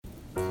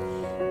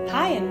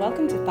Hi, and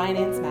welcome to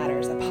Finance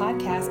Matters, a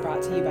podcast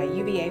brought to you by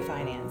UVA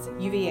Finance,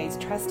 UVA's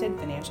trusted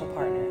financial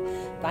partner.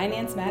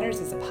 Finance Matters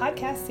is a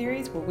podcast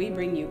series where we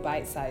bring you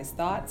bite-sized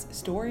thoughts,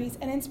 stories,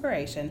 and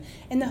inspiration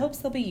in the hopes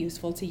they'll be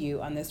useful to you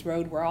on this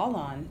road we're all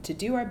on to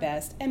do our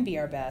best and be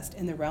our best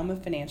in the realm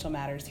of financial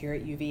matters here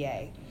at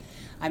UVA.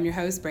 I'm your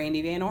host,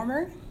 Brandy Van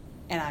Ormer,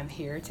 and I'm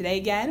here today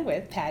again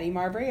with Patty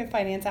Marbury of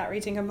Finance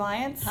Outreach and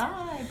Compliance.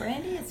 Hi,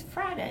 Brandy. It's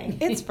Friday.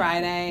 It's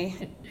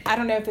Friday. I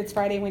don't know if it's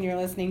Friday when you're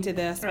listening to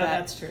this, but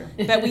that's true.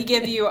 But we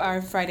give you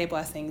our Friday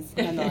blessings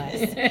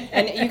nonetheless.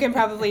 And you can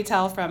probably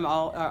tell from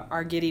all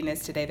our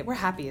giddiness today that we're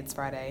happy it's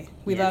Friday.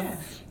 We love,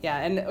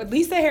 and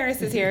Lisa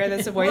Harris is here.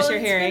 That's the voice you're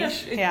hearing.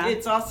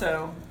 It's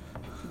also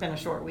been a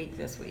short week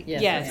this week.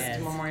 Yes.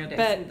 It's Memorial Day.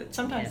 But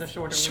sometimes the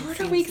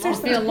shorter weeks are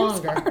feel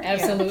longer.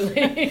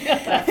 Absolutely.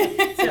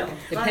 So,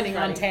 depending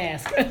on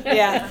task.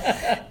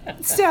 Yeah.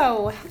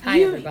 So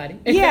hi everybody.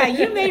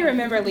 You may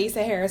remember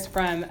Lisa Harris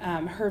from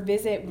her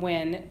visit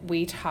when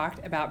we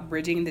talked about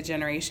bridging the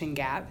generation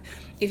gap.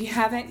 If you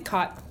haven't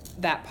caught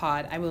that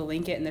pod, I will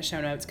link it in the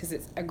show notes because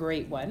it's a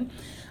great one.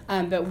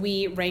 But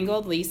we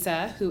wrangled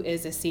Lisa, who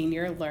is a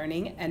senior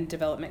learning and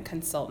development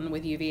consultant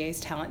with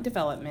UVA's talent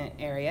development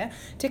area,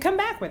 to come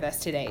back with us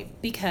today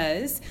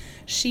because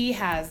she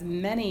has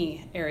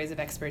many areas of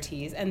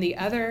expertise. And the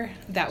other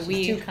that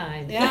She's too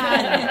kind.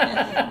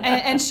 Yeah,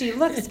 and she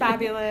looks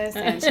fabulous.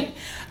 And she,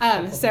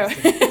 and sounds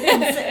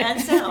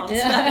fabulous.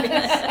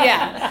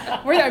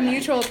 Yeah, we're a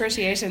mutual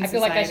appreciation I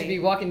feel society. like I should be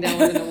walking down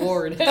with an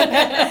award.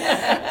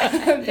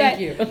 Thank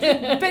you. But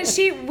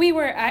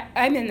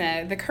I'm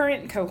in the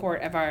current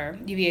cohort of our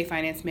UVA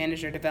Finance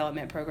Manager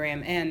Development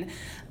Program, and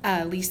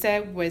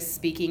Lisa was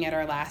speaking at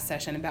our last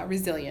session about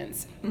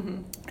resilience.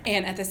 Mm-hmm.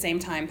 And at the same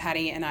time,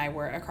 Patty and I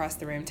were across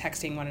the room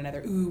texting one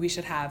another, ooh, we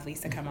should have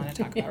Lisa come on and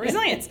talk about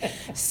resilience.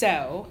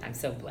 So I'm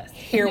so blessed.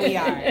 Here we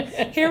are.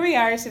 Here we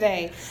are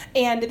today.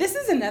 And this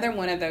is another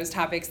one of those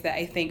topics that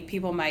I think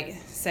people might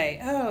say,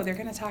 oh, they're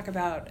going to talk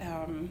about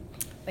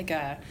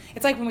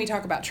it's like when we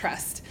talk about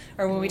trust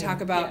or when we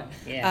talk about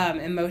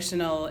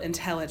emotional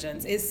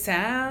intelligence. It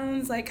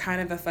sounds like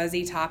kind of a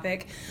fuzzy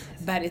topic,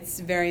 but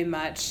it's very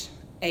much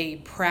a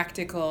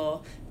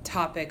practical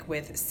topic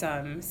with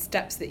some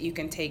steps that you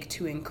can take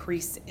to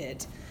increase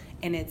it.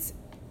 And it's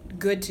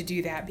good to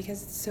do that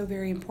because it's so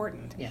very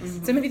important. Yes.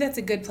 Mm-hmm. So maybe that's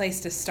a good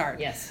place to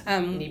start. Yes. We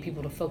need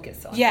people to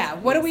focus on. Yeah.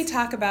 What do we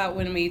talk about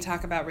when we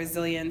talk about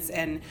resilience,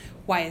 and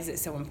why is it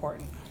so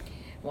important?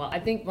 Well,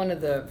 I think one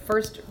of the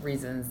first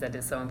reasons that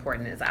it's so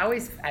important is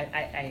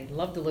I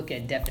love to look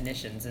at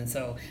definitions. And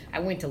so I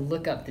went to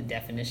look up the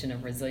definition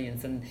of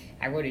resilience, and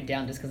I wrote it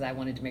down just because I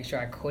wanted to make sure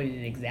I quoted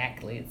it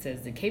exactly. It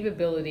says the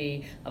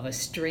capability of a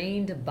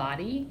strained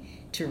body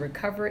to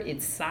recover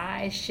its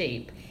size,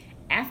 shape,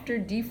 after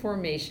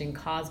deformation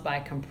caused by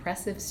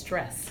compressive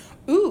stress.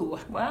 Ooh.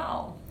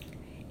 Wow.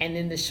 And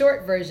then the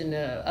short version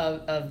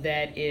of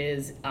that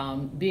is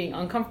being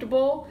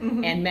uncomfortable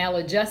and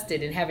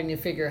maladjusted and having to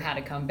figure out how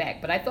to come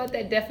back. But I thought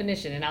that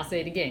definition, and I'll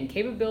say it again,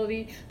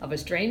 capability of a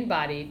strained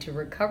body to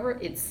recover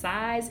its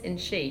size and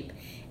shape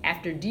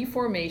after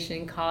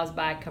deformation caused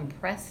by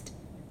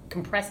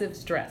compressive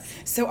stress.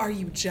 So are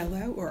you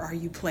Jell-O or are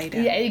you Play-Doh?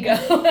 Yeah, there you go.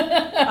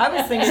 I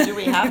was thinking, do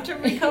we have to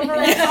recover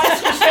our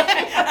size and shape?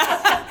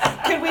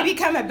 Could we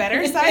become a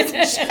better size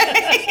and shape?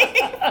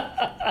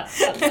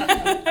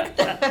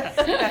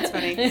 That's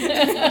funny.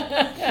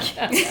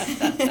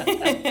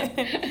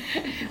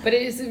 But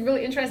it's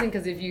really interesting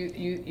because if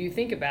you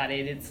think about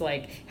it, it's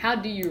like, how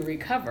do you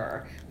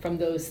recover from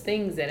those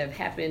things that have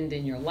happened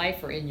in your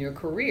life or in your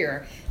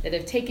career that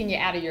have taken you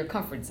out of your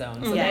comfort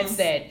zone? So that's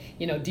that,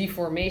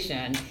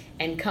 deformation,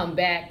 and come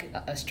back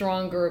a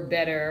stronger,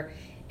 better,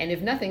 and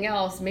if nothing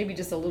else, maybe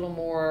just a little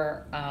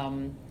more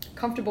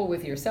comfortable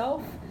with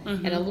yourself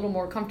and a little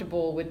more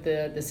comfortable with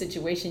the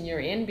situation you're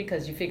in,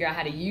 because you figure out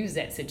how to use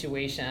that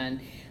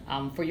situation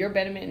for your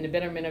betterment and the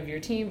betterment of your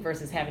team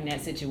versus having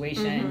that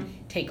situation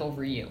take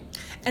over you.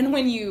 And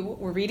when you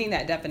were reading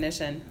that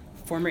definition,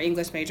 former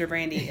English major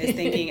Brandy is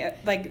thinking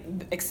like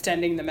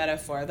extending the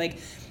metaphor, like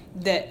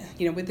that,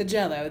 with the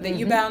Jell-O, that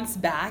you bounce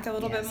back a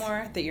little bit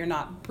more, that you're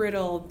not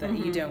brittle, that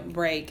you don't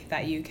break,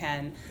 that you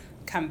can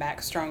come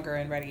back stronger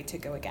and ready to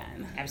go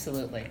again.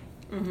 Absolutely.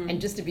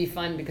 And just to be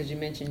fun, because you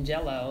mentioned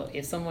Jell-O,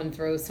 if someone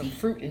throws some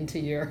fruit into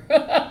your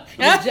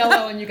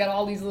Jell-O and you got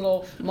all these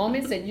little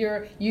moments that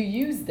you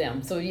use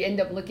them, so you end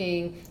up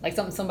looking like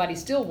something somebody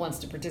still wants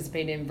to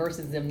participate in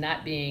versus them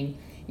not being,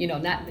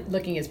 not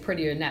looking as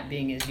pretty or not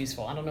being as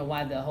useful. I don't know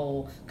why the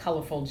whole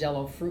colorful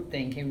Jell-O fruit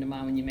thing came to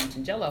mind when you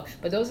mentioned Jell-O,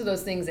 but those are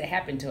those things that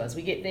happen to us.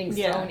 We get things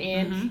thrown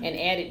in and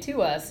added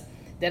to us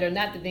that are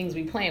not the things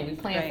we plan. We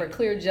plan for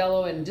clear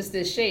Jell-O and just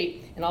this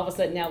shape, and all of a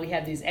sudden now we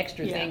have these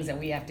extra things that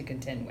we have to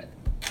contend with.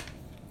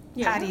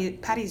 Yeah.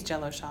 Patty's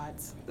Jell-O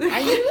shots. Are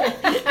you?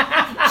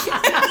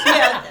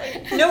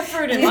 No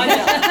fruit in my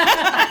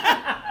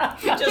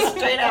Jell-O. Just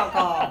straight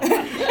alcohol.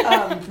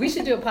 We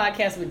should do a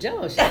podcast with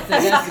Jell-O shots.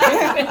 I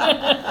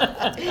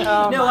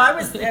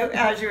was,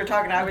 as you were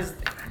talking, I was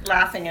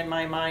laughing in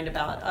my mind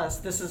about us.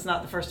 This is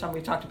not the first time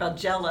we've talked about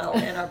Jell-O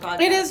in our podcast.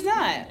 It is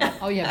not.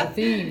 Oh, you have a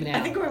theme now.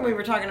 I think when we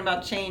were talking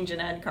about change in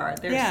ed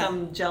card, there's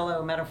some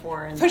Jell-O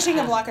metaphor in Pushing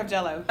that. a block of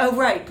Jell-O. Oh,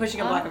 right,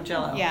 pushing a block of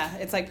Jell-O. Yeah,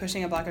 it's like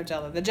pushing a block of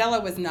Jell-O. The Jell-O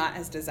was not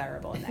as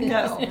desirable in that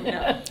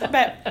No.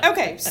 But,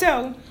 okay,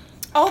 so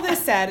all this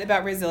said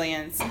about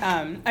resilience,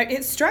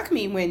 it struck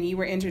me when you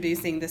were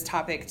introducing this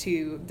topic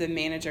to the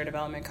manager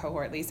development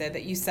cohort, Lisa,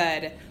 that you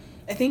said,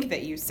 I think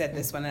that you said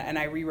this one, and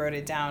I rewrote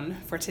it down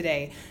for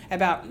today,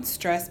 about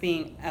stress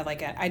being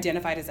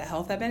identified as a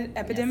health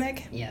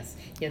epidemic. Yes.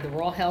 Yeah, the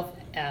World Health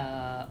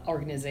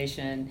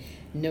Organization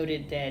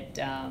noted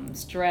that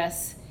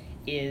stress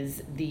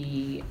is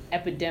the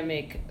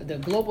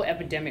global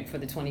epidemic for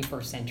the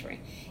 21st century.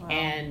 Wow.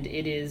 And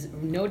it is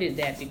noted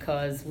that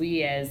because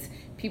we as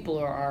people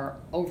are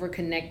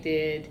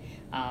overconnected,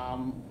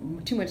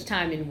 too much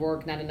time in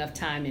work, not enough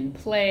time in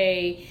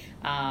play,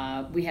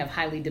 we have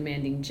highly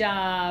demanding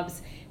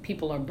jobs,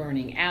 people are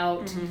burning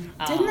out.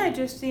 Mm-hmm. Didn't I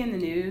just see in the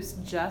news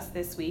just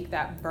this week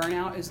that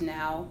burnout is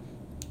now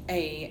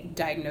a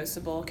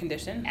diagnosable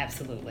condition?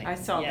 Absolutely. I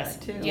saw Yes.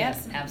 that too.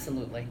 Yes,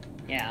 absolutely.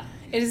 Yeah.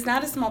 It is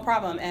not a small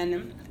problem,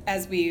 and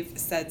as we've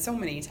said so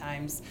many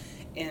times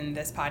in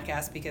this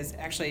podcast, because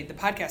actually the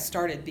podcast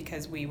started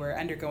because we were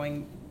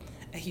undergoing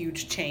a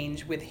huge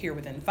change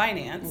within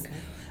finance, Okay.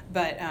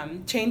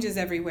 but changes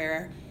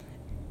everywhere,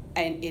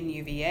 and in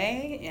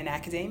UVA, in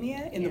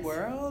academia, in the Yes.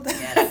 world.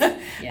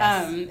 Yes.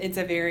 Yes. It's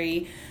a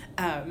very,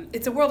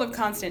 it's a world of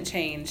constant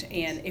change,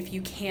 and if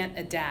you can't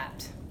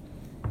adapt,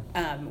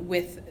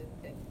 with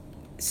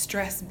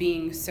stress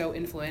being so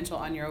influential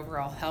on your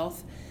overall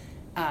health,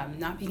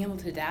 not being able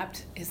to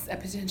adapt is a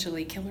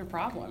potentially killer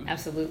problem.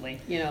 Absolutely.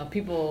 You know,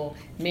 people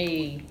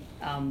may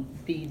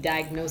be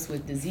diagnosed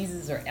with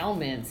diseases or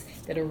ailments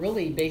that are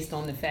really based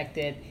on the fact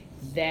that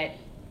that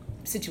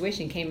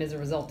situation came as a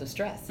result of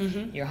stress.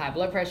 Mm-hmm. Your high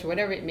blood pressure,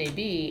 whatever it may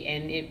be,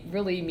 and it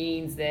really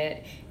means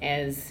that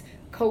as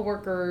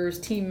coworkers,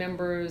 team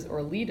members,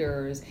 or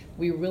leaders,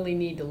 we really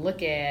need to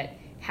look at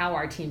how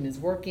our team is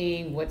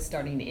working, what's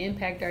starting to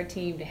impact our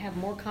team, to have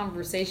more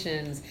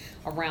conversations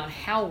around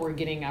how we're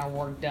getting our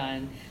work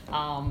done,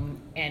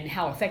 and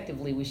how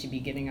effectively we should be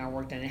getting our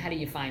work done, and how do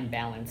you find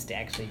balance to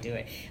actually do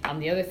it.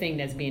 The other thing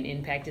that's being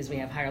impacted is we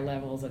have higher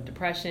levels of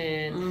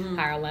depression,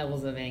 higher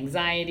levels of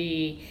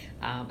anxiety.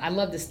 I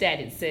love the stat.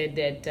 It said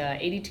that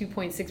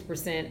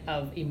 82.6%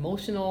 of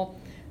emotional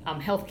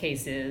health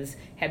cases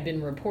have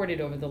been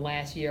reported over the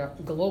last year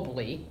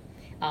globally.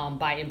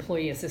 By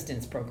employee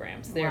assistance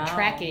programs. They're Wow.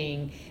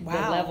 tracking the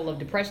Wow. level of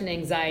depression,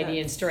 anxiety,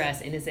 and That's-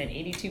 stress, and it's at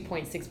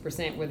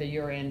 82.6%, whether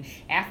you're in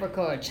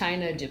Africa or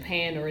China,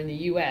 Japan, or in the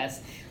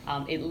US.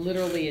 It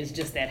literally is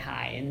just that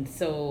high. And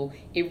so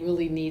it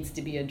really needs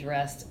to be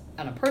addressed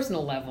on a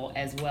personal level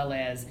as well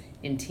as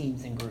in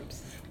teams and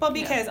groups. Well,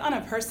 because on a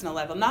personal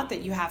level, not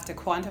that you have to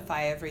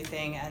quantify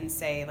everything and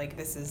say, like,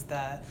 this is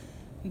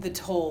the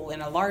toll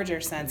in a larger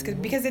sense,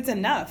 because it's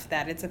enough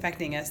that it's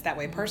affecting us that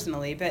way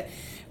personally. But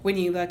when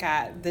you look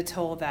at the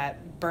toll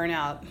that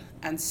burnout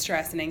and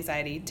stress and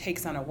anxiety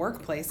takes on a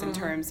workplace in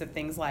terms of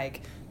things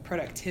like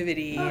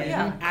productivity Oh, and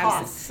yeah.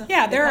 Costs.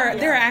 yeah, there are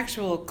Yeah.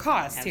 actual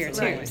costs here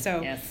too. Absolutely.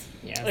 So yes.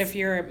 if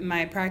you're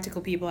my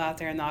practical people out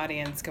there in the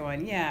audience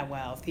going, yeah,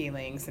 well,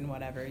 feelings and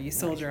whatever, you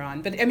soldier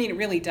on. But I mean, it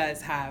really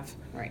does have,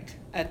 Right.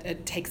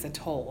 it takes a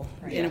toll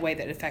Right. in a way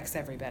that affects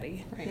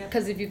everybody. Right. Yeah.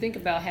 Because if you think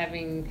about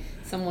having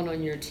someone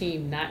on your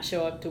team not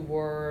show up to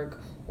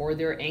work, or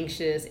they're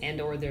anxious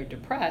and or they're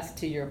depressed,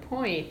 to your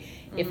point,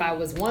 if I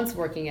was once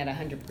working at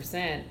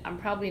 100%, I'm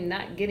probably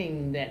not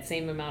getting that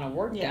same amount of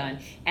work Yeah. done.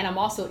 And I'm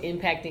also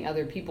impacting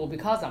other people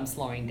because I'm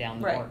slowing down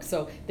the Right. work.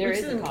 So there Which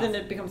is a then, cost. then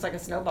it becomes like a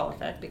snowball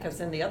effect, because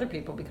then the other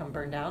people become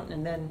burned out,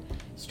 and then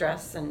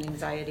stress and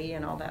anxiety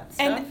and all that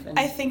stuff. And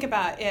I think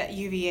about at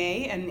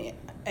UVA and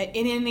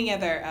in any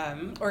other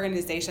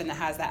organization that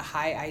has that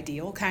high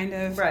ideal kind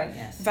of Right.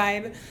 Yes.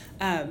 vibe,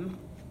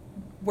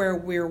 where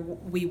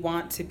we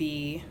want to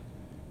be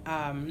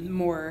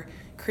more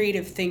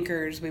creative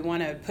thinkers. We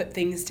want to put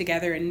things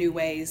together in new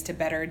ways to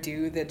better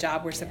do the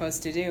job we're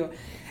supposed to do.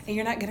 And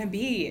you're not going to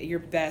be your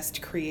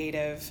best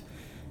creative,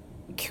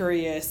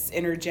 curious,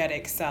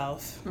 energetic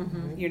self.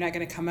 You're not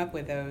going to come up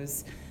with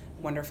those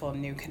wonderful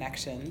new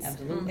connections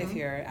Absolutely. if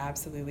you're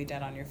absolutely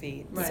dead on your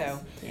feet. Right. So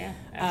Yeah,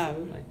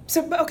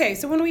 absolutely.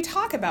 so when we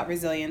talk about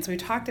resilience, we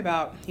talked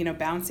about,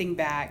 bouncing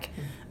back.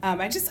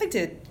 I'd just like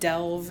to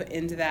delve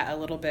into that a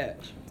little bit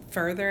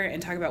further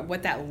and talk about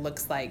what that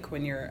looks like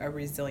when you're a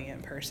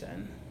resilient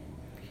person.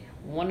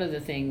 One of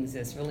the things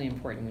that's really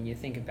important when you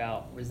think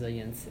about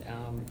resilience,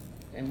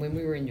 and when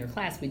we were in your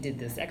class, we did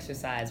this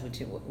exercise,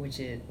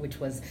 which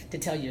was to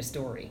tell your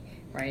story,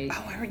 right?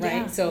 Oh, right.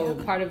 yeah, So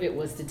yeah. part of it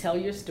was to tell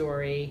your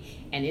story,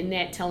 and in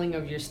that telling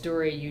of your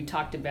story, you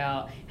talked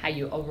about how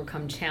you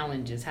overcome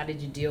challenges. How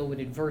did you deal with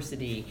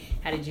adversity?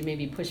 How did you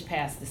maybe push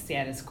past the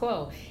status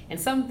quo? And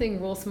something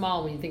real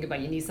small when you think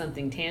about you need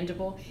something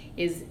tangible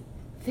is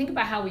think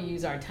about how we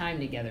use our time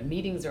together,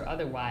 meetings or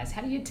otherwise.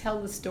 How do you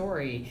tell the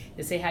story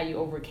to say how you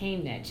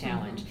overcame that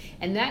challenge?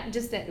 And not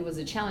just that it was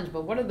a challenge,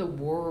 but what are the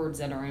words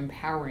that are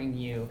empowering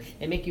you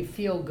that make you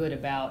feel good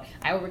about,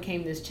 I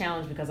overcame this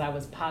challenge because I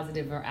was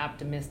positive or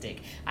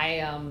optimistic.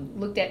 I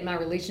looked at my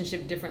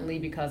relationship differently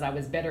because I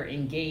was better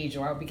engaged,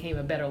 or I became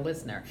a better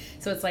listener.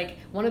 So it's like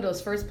one of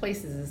those first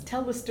places is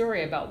tell the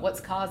story about what's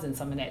causing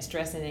some of that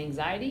stress and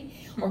anxiety,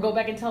 or go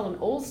back and tell an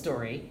old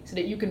story so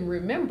that you can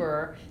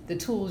remember the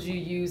tools you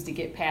use to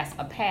get past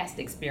a past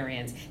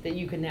experience that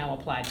you can now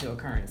apply to a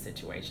current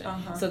situation.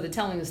 So the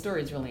telling the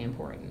story is really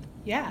important.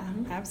 Yeah,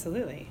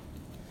 absolutely.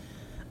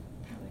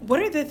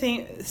 What are the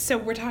things, so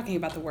we're talking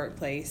about the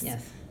workplace.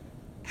 Yes.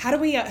 How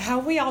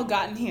have we all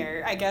gotten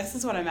here, I guess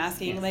is what I'm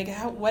asking. Yes.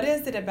 Like, what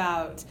is it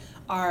about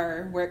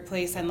our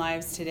workplace and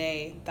lives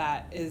today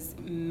that is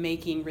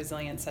making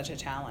resilience such a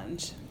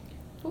challenge?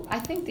 Well, I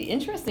think the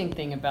interesting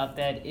thing about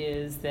that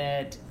is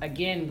that,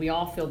 again, we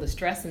all feel the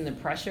stress and the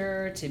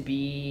pressure to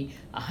be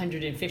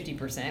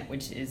 150%,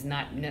 which is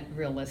not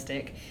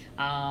realistic.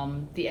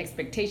 The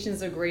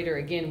expectations are greater.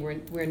 Again,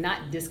 we're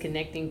not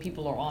disconnecting.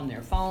 People are on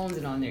their phones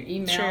and on their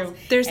emails. True.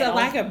 There's and a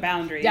lack of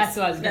boundaries. That's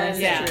what I was going to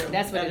That say. is true.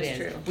 That's what That it is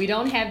is. true. We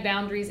don't have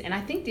boundaries. And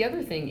I think the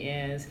other thing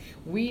is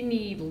we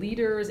need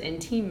leaders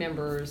and team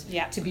members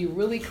Yeah. to be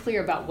really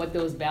clear about what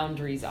those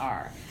boundaries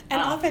are.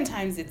 And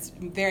oftentimes it's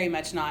very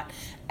much not.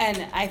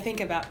 And I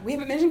think about, we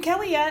haven't mentioned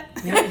Kelly yet.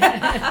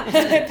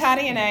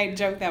 Patty and I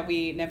joke that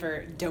we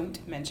never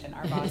don't mention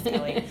our boss,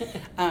 Kelly.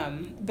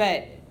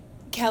 But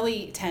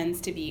Kelly tends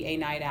to be a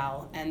night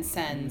owl and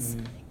sends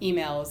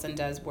emails and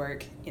does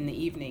work in the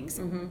evenings.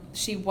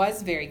 She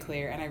was very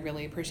clear, and I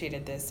really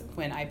appreciated this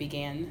when I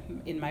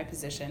began in my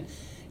position.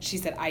 She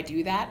said, I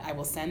do that. I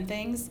will send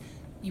things.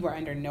 You are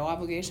under no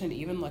obligation to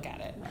even look at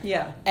it.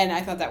 Yeah. And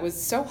I thought that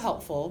was so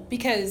helpful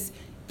because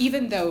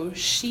even though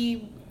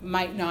she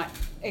might not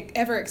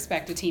ever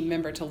expect a team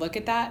member to look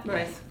at that,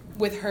 Right.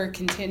 with her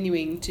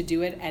continuing to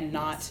do it and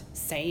not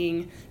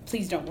saying,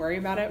 please don't worry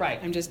about it, Right.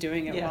 I'm just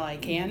doing it Yeah. while I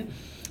can,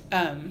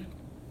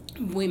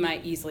 we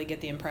might easily get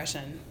the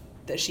impression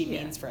that she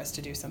Yeah. means for us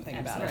to do something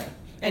about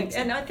Absolutely. it.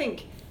 And I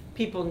think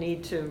people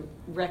need to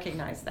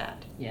recognize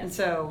that. Yes. And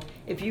so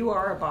if you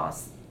are a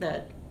boss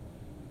that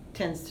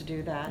tends to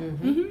do that,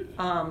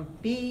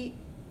 be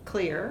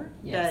clear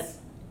Yes. that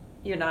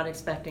you're not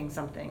expecting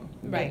something.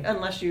 Right.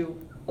 Unless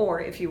you,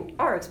 or if you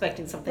are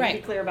expecting something, be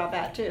Right. clear about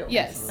that too.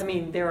 Yes. I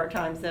mean, there are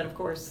times that, of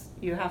course,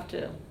 you have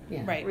to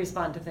Yeah. Right.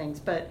 respond to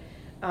things, but,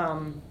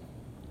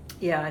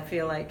 yeah, I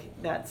feel like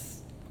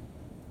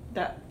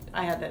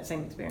I had that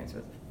same experience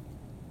with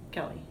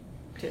Kelly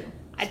too,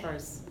 as far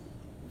as,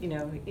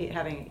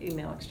 having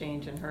email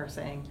exchange and her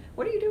saying,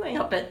 what are you doing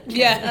up at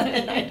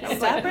midnight? I was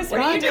Stop like, what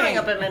are you doing responding.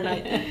 up at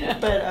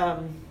midnight?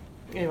 But,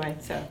 anyway,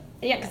 so.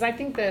 Yeah, because I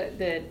think that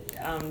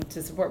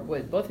to support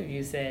what both of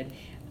you said,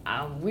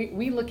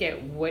 we look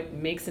at what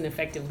makes an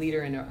effective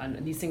leader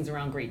and these things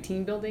around great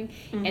team building,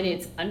 and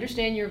it's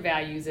understand your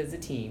values as a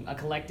team, a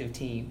collective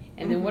team,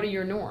 and then what are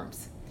your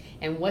norms,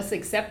 and what's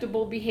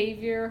acceptable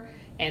behavior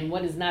and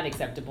what is not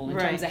acceptable in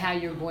terms Right. of how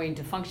you're going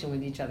to function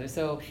with each other.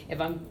 So if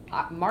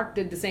Mark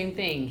did the same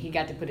thing. He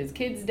got to put his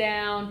kids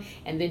down,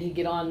 and then he'd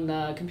get on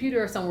the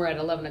computer somewhere at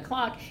 11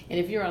 o'clock. And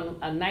if you're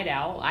a night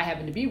owl, I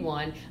happen to be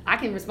one, I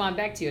can respond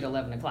back to you at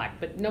 11 o'clock.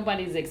 But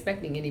nobody's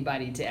expecting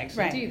anybody to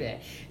actually Right. do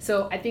that.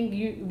 So I think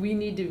we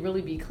need to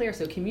really be clear.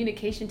 So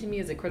communication to me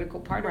is a critical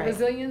part Right. of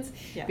resilience,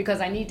 Yeah.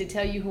 because I need to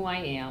tell you who I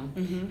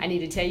am. I need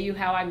to tell you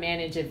how I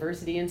manage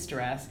adversity and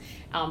stress.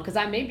 Because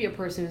I may be a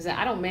person who says,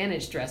 I don't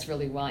manage stress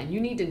really well, and you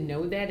need to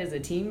know that as a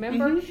team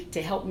member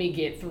to help me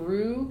get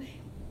through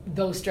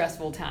those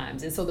stressful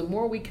times. And so the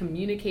more we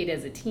communicate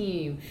as a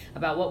team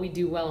about what we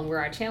do well and where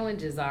our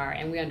challenges are,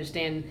 and we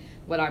understand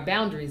what our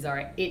boundaries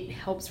are, it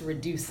helps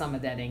reduce some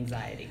of that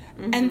anxiety.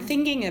 And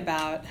thinking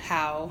about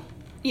how,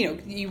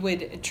 you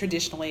would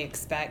traditionally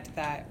expect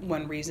that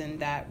one reason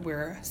that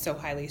we're so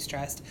highly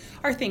stressed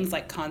are things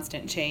like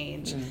constant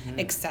change,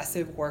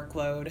 excessive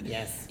workload,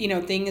 Yes.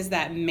 Things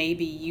that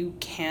maybe you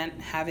can't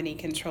have any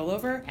control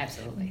over.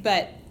 Absolutely.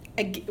 But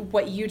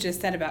what you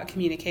just said about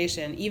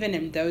communication, even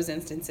in those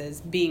instances,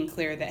 being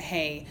clear that,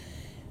 hey,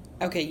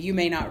 okay, you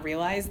may not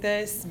realize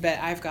this, but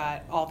I've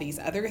got all these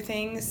other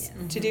things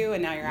to do,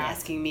 and now you're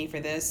asking me for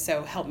this,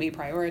 so help me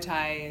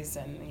prioritize,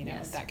 and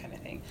Yes. that kind of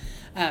thing.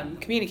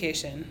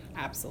 Communication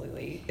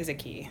absolutely is a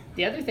key.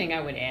 The other thing I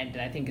would add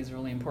that I think is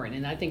really important,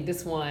 and I think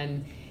this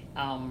one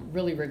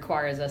really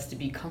requires us to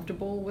be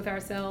comfortable with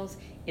ourselves,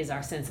 is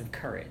our sense of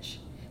courage.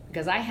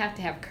 Because I have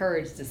to have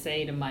courage to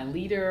say to my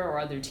leader or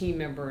other team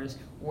members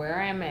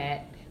where I'm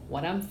at,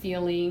 what I'm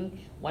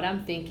feeling, what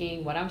I'm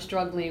thinking, what I'm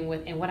struggling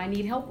with, and what I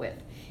need help with.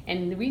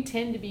 And we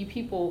tend to be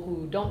people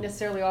who don't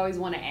necessarily always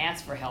want to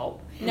ask for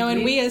help. No,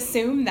 and we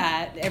assume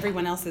that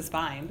everyone else is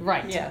fine.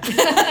 Right. Yeah.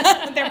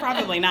 They're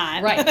probably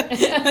not. Right.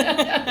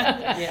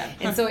 Yeah.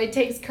 And so it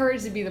takes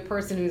courage to be the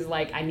person who's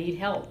like, I need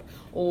help.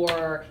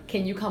 Or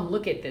can you come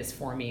look at this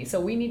for me? So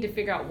we need to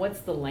figure out what's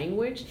the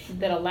language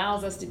that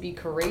allows us to be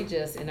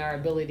courageous in our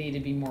ability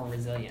to be more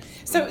resilient.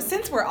 So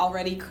since we're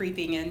already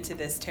creeping into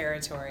this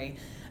territory,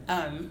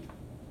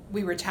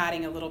 we were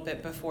chatting a little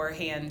bit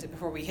beforehand,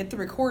 before we hit the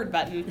record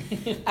button,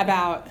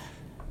 about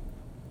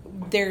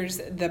there's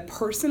the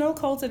personal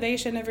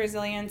cultivation of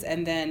resilience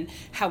and then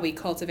how we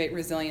cultivate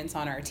resilience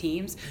on our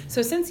teams.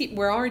 So since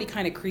we're already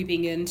kind of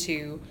creeping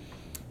into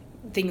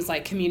things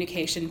like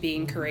communication,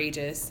 being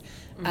courageous,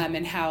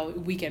 and how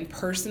we can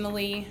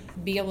personally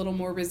be a little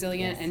more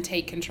resilient and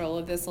take control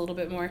of this a little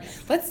bit more,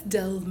 let's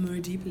delve more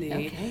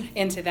deeply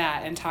into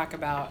that and talk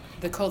about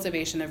the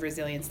cultivation of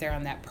resilience there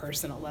on that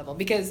personal level,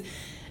 because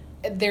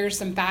there's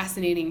some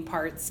fascinating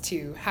parts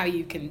to how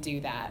you can do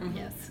that.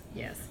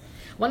 Yes.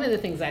 One of the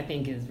things I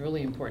think is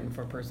really important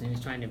for a person who's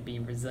trying to be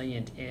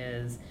resilient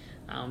is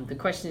the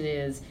question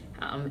is,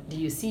 do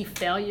you see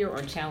failure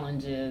or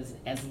challenges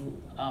as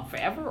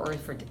forever or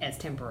as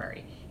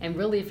temporary? And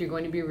really, if you're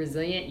going to be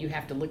resilient, you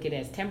have to look at it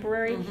as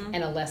temporary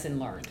and a lesson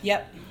learned.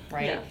 Yep.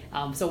 Right?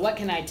 Yeah. So what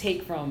can I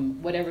take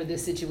from whatever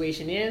this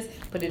situation is,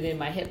 put it in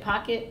my hip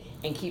pocket,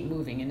 and keep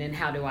moving? And then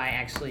how do I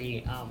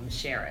actually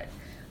share it?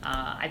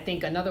 I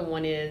think another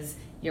one is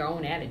your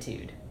own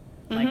attitude.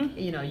 Like,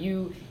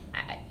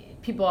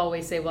 people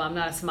always say, well, I'm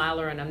not a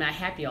smiler and I'm not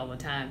happy all the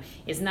time.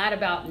 It's not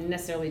about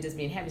necessarily just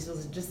being happy.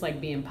 It's just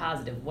like being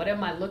positive. What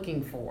am I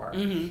looking for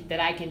that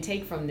I can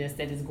take from this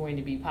that is going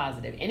to be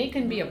positive? And it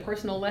can be a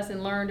personal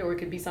lesson learned, or it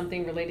could be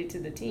something related to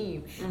the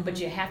team. But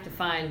you have to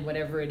find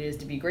whatever it is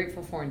to be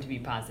grateful for and to be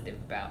positive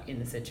about in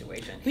the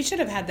situation. We should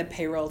have had the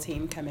payroll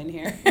team come in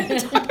here.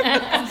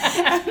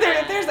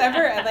 If there's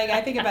ever, like,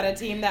 I think about a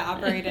team that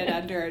operated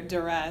under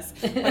duress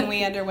when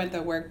we underwent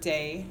the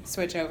Workday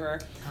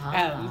switchover,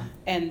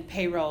 and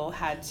payroll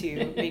had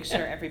to make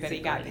sure everybody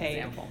got paid.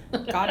 Example.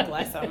 God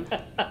bless them.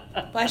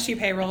 Bless you,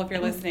 payroll, if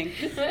you're listening.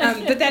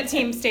 But that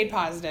team stayed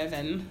positive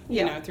and,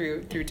 you know,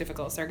 through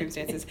difficult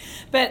circumstances.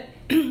 But,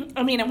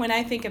 I mean, when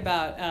I think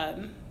about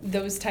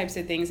those types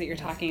of things that you're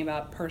talking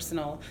about,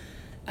 personal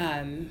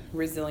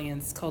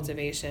resilience,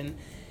 cultivation,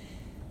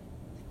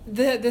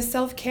 the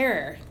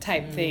self-care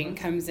type thing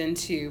comes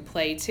into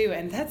play too,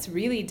 and that's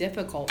really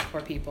difficult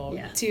for people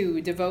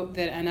to devote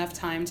enough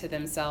time to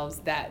themselves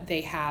that they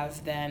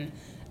have then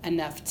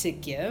enough to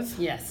give.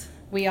 Yes.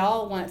 We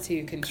all want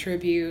to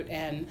contribute,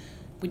 and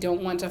we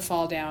don't want to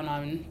fall down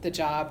on the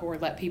job or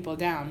let people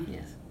down.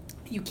 Yes.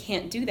 You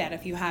can't do that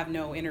if you have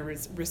no inner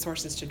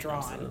resources to draw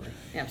on.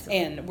 Absolutely.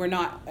 And we're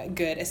not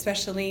good,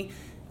 especially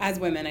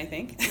as women, I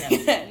think,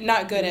 Yes.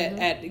 not good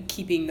at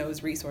keeping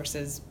those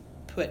resources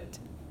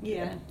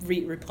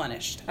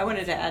replenished. I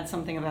wanted to add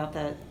something about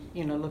that,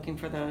 looking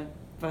for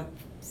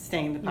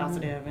staying the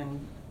positive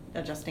and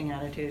adjusting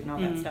attitude and all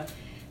that stuff.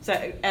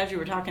 So as you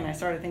were talking, I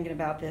started thinking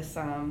about this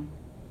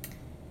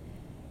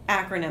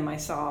acronym I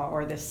saw,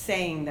 or this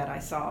saying that I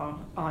saw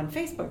on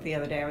Facebook the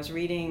other day. I was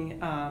reading,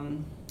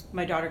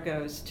 my daughter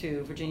goes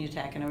to Virginia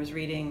Tech, and I was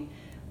reading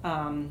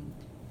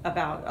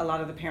about a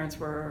lot of the parents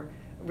were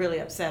really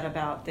upset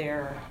about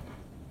their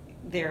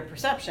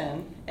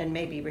perception, and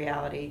maybe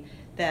reality,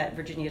 that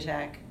Virginia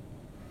Tech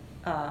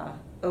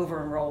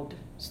over-enrolled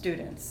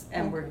students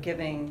and were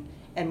giving,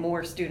 and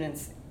more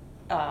students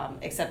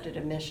accepted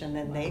admission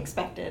than they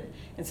expected,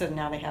 and so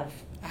now they have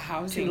A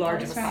housing too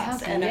large of a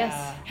crisis. class, and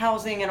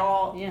housing and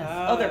all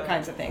other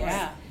kinds of things,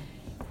 Yeah.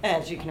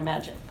 as you can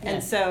imagine.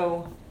 And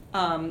so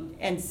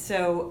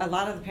a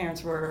lot of the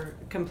parents were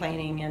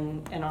complaining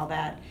and all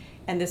that,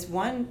 and this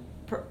one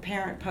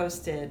parent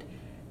posted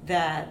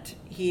that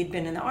he had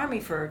been in the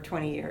Army for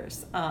 20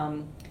 years,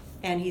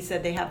 and he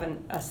said they have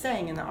a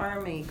saying in the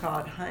Army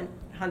called hunt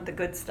the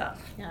good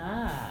stuff.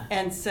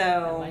 And so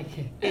I like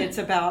it. it's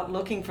about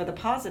looking for the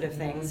positive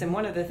things. And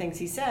one of the things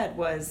he said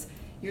was,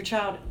 your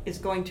child is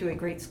going to a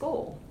great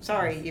school.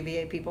 Sorry,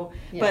 UVA people,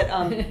 but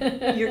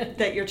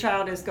that your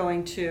child is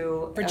going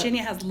to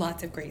Virginia has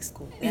lots of great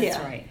schools. That's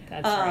right.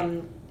 That's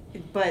right.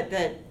 But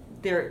that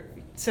they're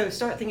so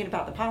start thinking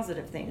about the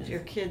positive things.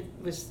 Your kid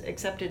was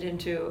accepted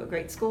into a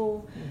great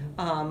school.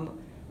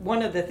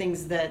 One of the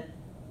things that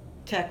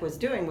Tech was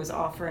doing was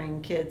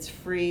offering kids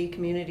free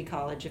community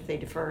college if they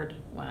deferred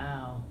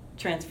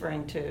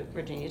transferring to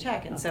Virginia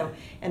Tech. And so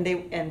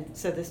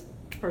this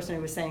person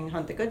who was saying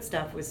hunt the good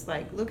stuff was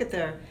like, look at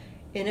the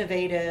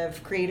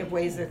innovative, creative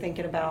ways they're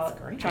thinking about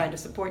trying to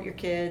support your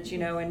kids,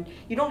 and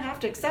you don't have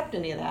to accept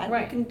any of that.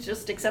 You can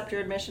just accept your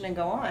admission and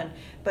go on,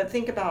 but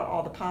think about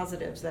all the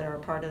positives that are a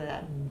part of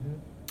that.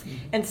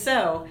 And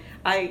so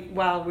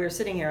while we were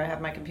sitting here, I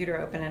have my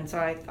computer open, and so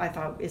I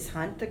thought, is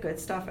hunt the good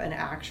stuff an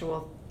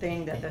actual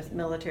thing that the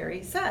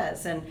military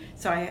says. And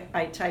so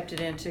I typed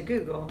it into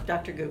Google,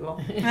 Dr. Google,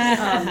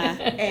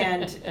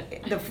 and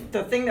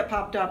the thing that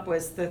popped up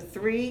was the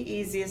 3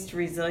 easiest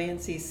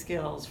resiliency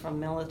skills from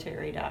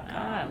military.com.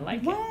 I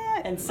like What?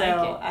 it. And so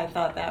Like it. I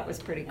thought that was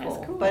pretty That's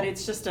cool. cool. But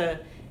it's just a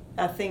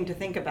thing to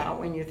think about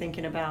when you're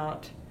thinking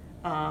about,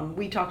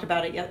 we talked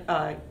about it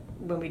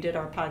when we did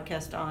our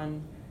podcast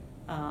on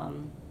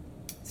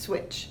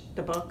Switch,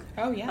 the book.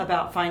 Oh, yeah.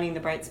 About finding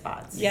the bright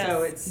spots. Yes,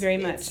 so it's very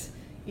it's,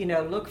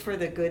 look for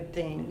the good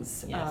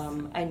things. Yes.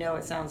 I know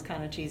it sounds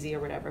kind of cheesy or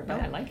whatever, but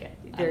Yeah, I like it.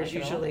 I there's like it a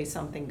lot. usually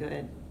something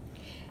good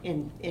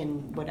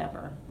in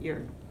whatever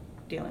you're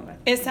dealing with.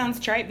 It sounds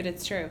trite, but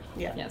it's true.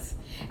 Yeah. Yes.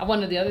 And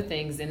one of the other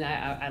things, and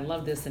I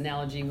love this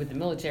analogy with the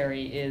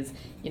military, is,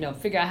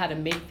 figure out how to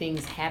make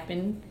things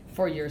happen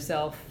for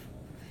yourself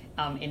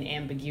in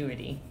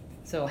ambiguity.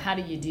 So how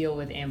do you deal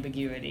with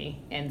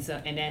ambiguity? And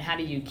then how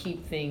do you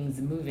keep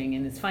things moving?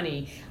 And it's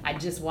funny, I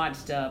just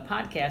watched a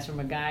podcast from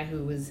a guy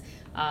who was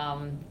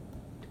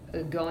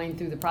going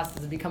through the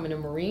process of becoming a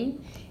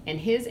Marine, and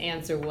his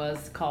answer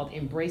was called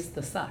 "Embrace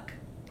the Suck."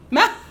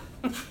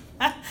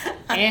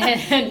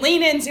 And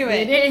lean into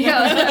it. There you go.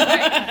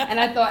 And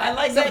I thought, I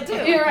like that too.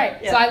 You're right.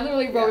 Yeah. So I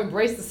literally wrote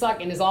 "Embrace the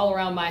Suck" and it's all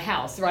around my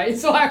house, right?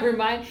 So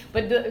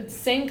but the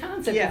same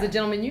concept as the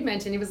gentleman you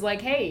mentioned. He was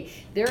like, hey,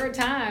 there are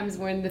times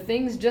when the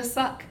things just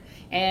suck.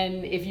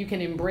 And if you can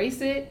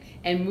embrace it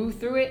and move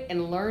through it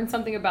and learn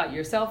something about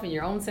yourself and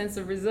your own sense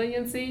of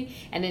resiliency,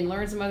 and then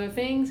learn some other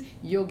things,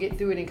 you'll get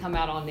through it and come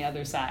out on the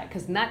other side.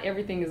 Because not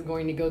everything is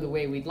going to go the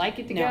way we'd like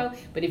it to go,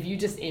 but if you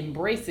just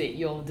embrace it,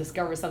 you'll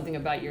discover something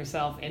about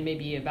yourself and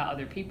maybe about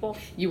other people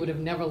you would have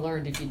never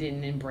learned if you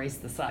didn't embrace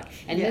the suck.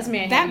 And this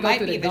man had to go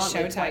through the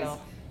gauntlet twice.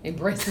 title.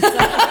 Embrace the suck.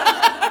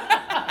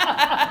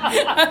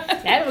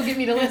 That will get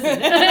me to listen.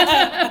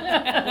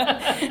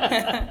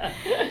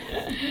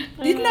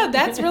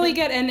 That's really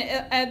good.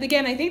 And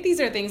again, I think these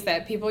are things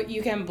that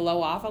you can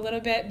blow off a little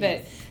bit.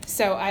 But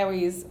so I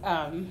always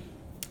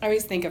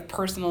think of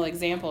personal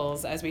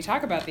examples as we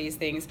talk about these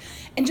things,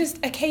 and just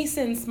a case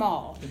in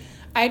small.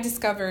 I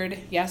discovered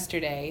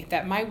yesterday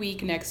that my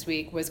week next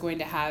week was going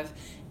to have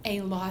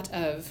a lot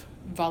of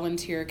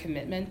volunteer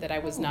commitment that I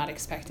was not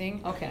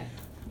expecting. Okay.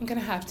 I'm gonna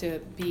have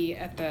to be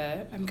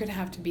the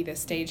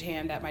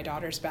stagehand at my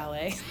daughter's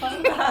ballet.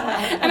 Oh,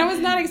 God. And I was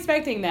not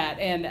expecting that,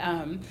 and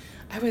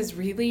I was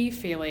really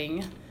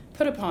feeling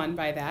put upon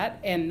by that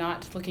and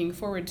not looking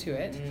forward to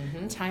it.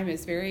 Mm-hmm. Time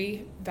is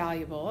very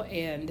valuable,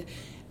 and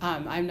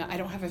I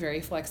don't have a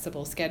very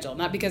flexible schedule.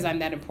 Not because I'm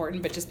that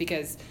important, but just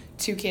because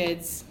 2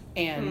 kids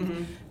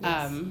and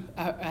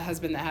a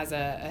husband that has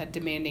a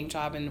demanding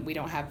job, and we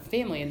don't have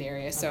family in the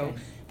area, so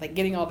like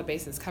getting all the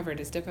bases covered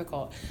is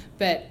difficult.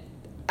 But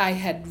I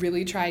had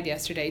really tried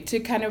yesterday to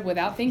kind of,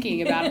 without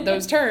thinking about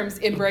those terms,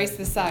 embrace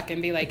the suck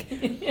and be like,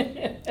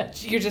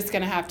 you're just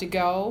going to have to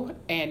go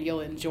and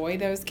you'll enjoy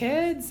those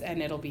kids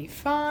and it'll be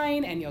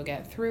fine and you'll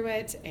get through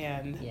it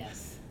and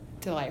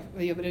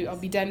I'll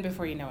be done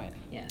before you know it.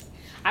 Yes.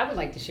 I would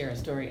like to share a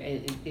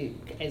story.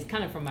 It's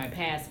kind of from my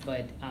past,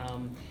 but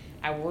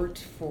I worked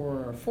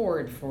for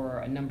Ford for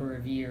a number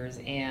of years,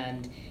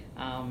 and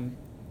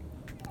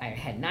I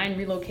had 9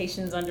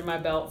 relocations under my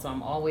belt, so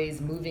I'm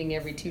always moving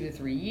every 2 to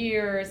 3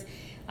 years,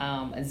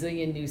 a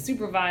zillion new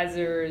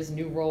supervisors,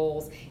 new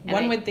roles. And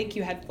One would think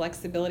you had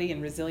flexibility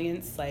and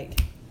resilience,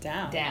 like,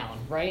 down,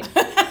 right?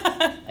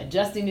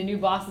 Adjusting to new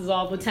bosses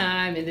all the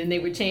time, and then they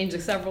would change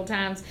several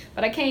times.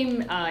 But I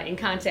came in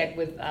contact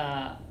with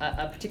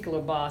a particular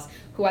boss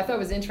who I thought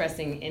was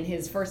interesting. In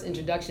his first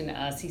introduction to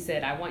us, he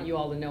said, I want you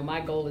all to know my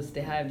goal is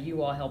to have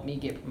you all help me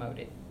get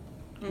promoted.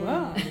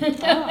 Wow.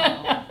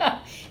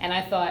 And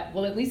I thought,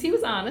 well, at least he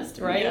was honest,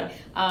 right?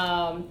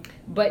 Yeah.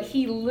 But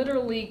he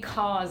literally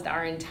caused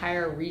our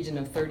entire region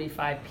of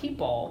 35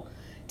 people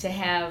to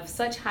have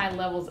such high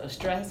levels of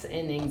stress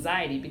and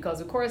anxiety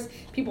because, of course,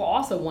 people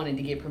also wanted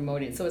to get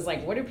promoted. So it's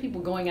like, what are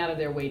people going out of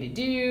their way to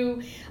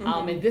do?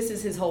 And this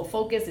is his whole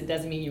focus. It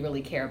doesn't mean you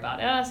really care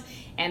about us.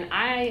 And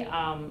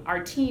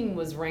our team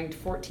was ranked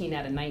 14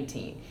 out of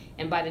 19.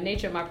 And by the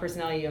nature of my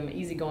personality, I'm an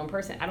easygoing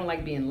person. I don't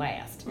like being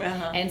last.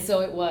 And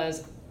so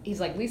he's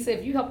like, Lisa,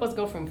 if you help us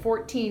go from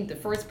 14 to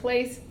first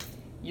place,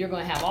 you're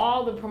going to have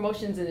all the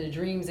promotions and the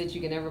dreams that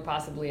you can ever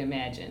possibly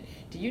imagine.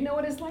 Do you know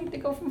what it's like to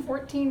go from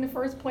 14 to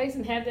first place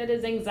and have that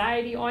as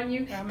anxiety on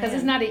you? Because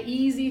it's not an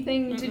easy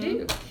thing to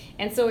do.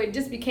 And so it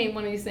just became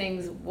one of these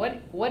things,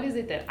 what is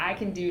it that I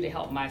can do to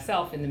help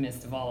myself in the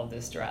midst of all of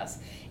this stress?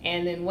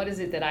 And then what is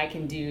it that I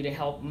can do to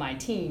help my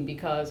team?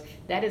 Because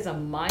that is a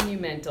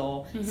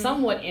monumental,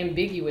 somewhat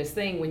ambiguous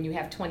thing when you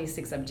have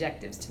 26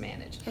 objectives to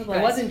manage. Right.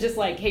 It wasn't just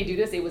like, hey, do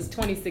this. It was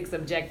 26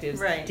 objectives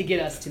to get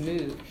us to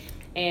move.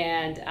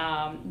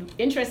 And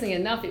interestingly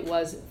enough, it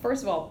was,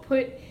 first of all,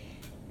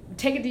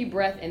 take a deep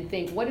breath and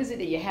think, what is it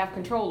that you have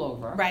control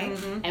over? Right.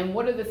 And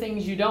what are the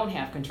things you don't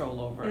have control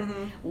over?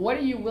 What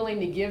are you willing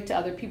to give to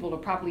other people to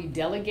properly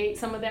delegate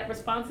some of that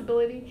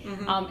responsibility?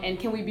 And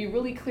can we be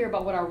really clear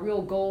about what our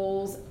real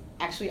goals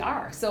actually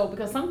are. So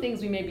because some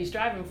things we may be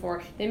striving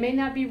for, they may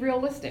not be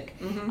realistic.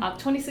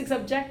 26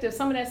 objectives,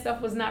 some of that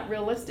stuff was not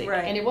realistic.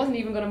 Right. And it wasn't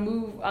even going to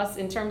move us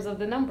in terms of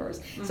the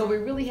numbers. So we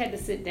really had to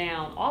sit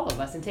down, all of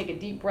us, and take a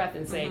deep breath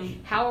and say,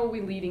 how are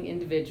we leading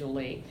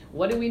individually?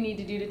 What do we need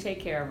to do to take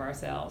care of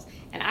ourselves?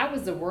 And I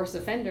was the worst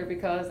offender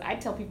because I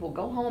tell people,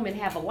 go home and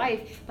have a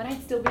life, but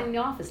I'd still be in the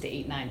office to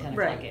 8, 9, 10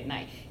 o'clock at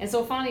night. And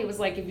so finally it was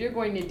like, if you're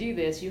going to do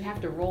this, you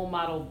have to role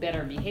model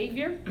better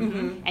behavior,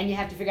 and you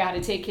have to figure out how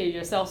to take care of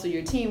yourself so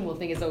your team will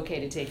think it's okay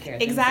to take care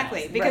of Exactly,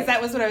 themselves. because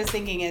that was what I was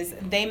thinking is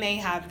they may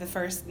have the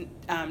first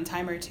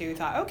time or two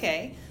thought,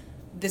 okay,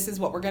 this is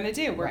what we're going to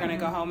do. We're going to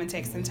go home and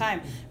take some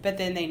time. But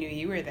then they knew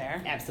you were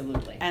there.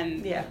 Absolutely.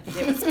 And Yeah.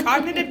 it was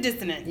cognitive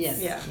dissonance.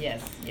 Yes, Yeah.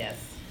 yes.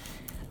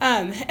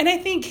 And I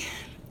think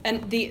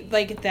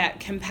that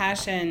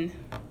compassion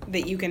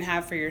that you can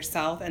have for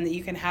yourself and that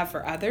you can have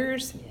for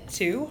others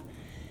too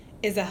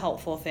is a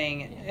helpful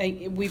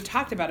thing. We've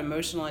talked about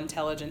emotional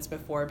intelligence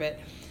before, but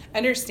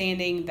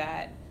understanding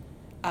that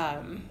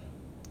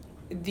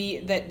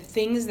that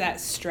things that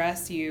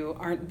stress you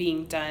aren't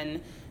being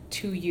done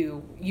to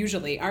you,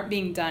 usually aren't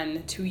being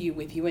done to you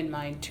with you in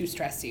mind to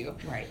stress you.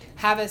 Right.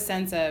 Have a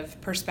sense of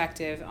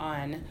perspective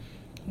on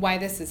why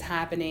this is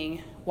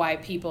happening, why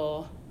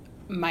people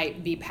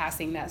might be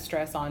passing that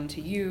stress on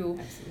to you,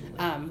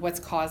 what's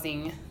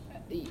causing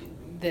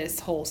this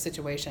whole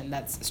situation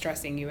that's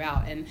stressing you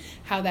out, and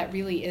how that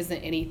really isn't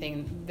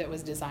anything that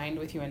was designed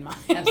with you in mind.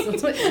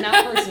 Absolutely. It's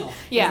not personal.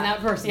 Yeah. It's not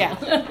personal.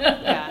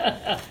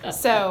 Yeah.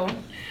 So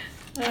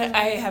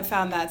I have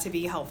found that to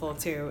be helpful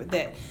too,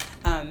 that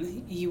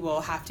you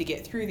will have to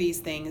get through these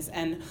things.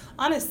 And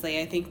honestly,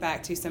 I think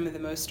back to some of the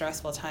most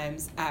stressful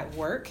times at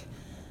work,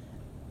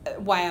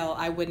 while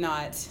I would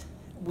not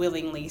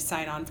willingly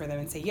sign on for them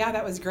and say, yeah,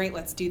 that was great,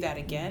 let's do that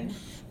again.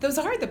 Those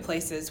are the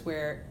places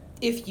where,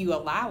 if you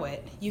allow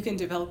it, you can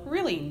develop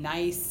really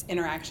nice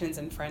interactions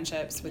and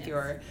friendships with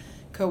your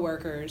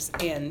coworkers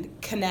and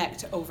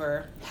connect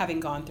over having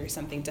gone through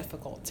something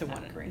difficult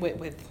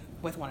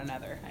with one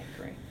another. I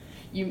agree.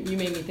 You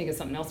made me think of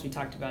something else we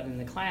talked about in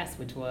the class,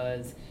 which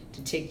was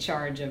to take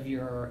charge of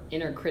your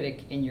inner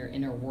critic and your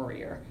inner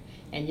warrior.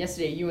 And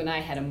yesterday you and I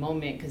had a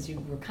moment because you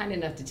were kind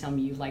enough to tell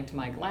me you liked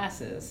my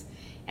glasses.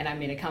 And I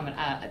made a comment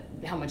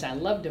how much I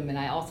loved them, and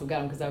I also got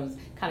them because I was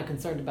kind of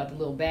concerned about the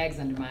little bags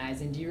under my eyes.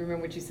 And do you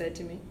remember what you said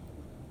to me?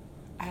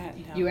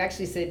 No. You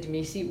actually said to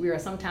me, see, we are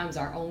sometimes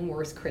our own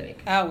worst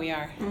critic. Oh, we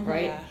are.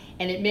 Right? Yeah.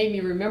 And it made me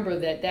remember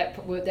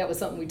that was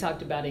something we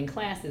talked about in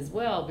class as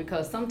well,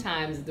 because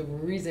sometimes the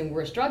reason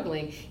we're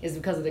struggling is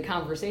because of the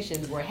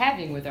conversations we're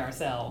having with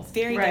ourselves.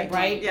 Very Right. good.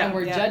 Right? Yeah. And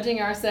we're Yeah. judging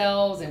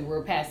ourselves, and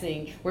we're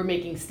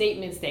making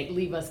statements that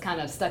leave us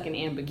kind of stuck in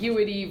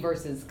ambiguity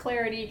versus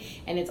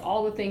clarity, and it's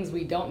all the things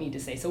we don't need to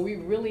say. So we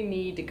really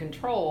need to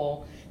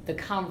control the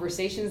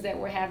conversations that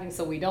we're having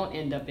so we don't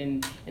end up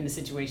in the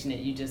situation that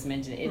you just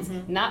mentioned. It's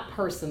not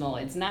personal,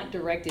 it's not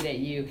directed at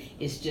you,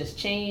 it's just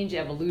change,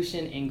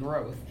 evolution, and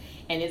growth.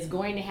 And it's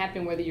going to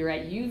happen whether you're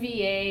at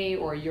UVA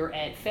or you're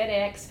at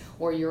FedEx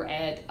or you're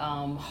at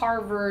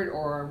Harvard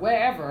or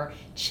wherever.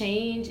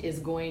 Change is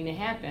going to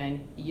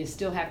happen. You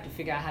still have to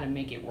figure out how to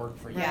make it work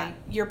for you. Yeah.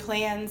 Your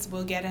plans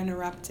will get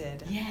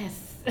interrupted.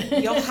 Yes.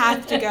 You'll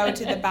have to go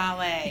to the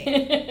ballet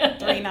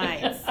 3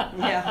 nights.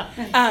 Yeah.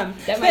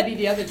 That might be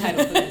the other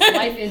title for this,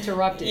 Life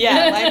Interrupted.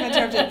 Yeah, life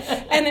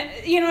interrupted. And,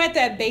 at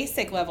that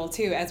basic level,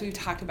 too, as we've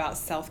talked about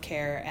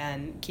self-care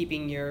and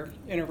keeping your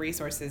inner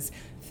resources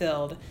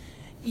filled,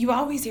 you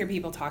always hear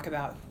people talk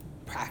about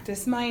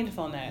practice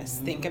mindfulness,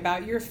 think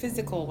about your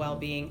physical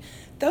well-being.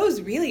 Those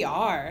really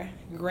are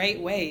great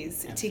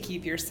ways to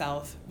keep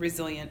yourself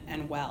resilient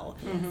and well.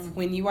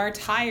 When you are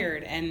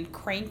tired and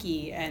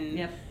cranky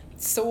and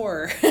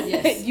sore,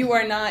 Yes. you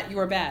are not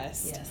your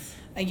best. Yes.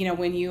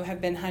 When you have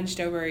been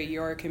hunched over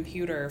your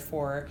computer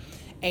for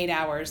 8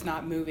 hours,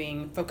 not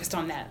moving, focused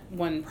on that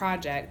one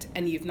project,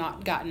 and you've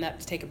not gotten up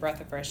to take a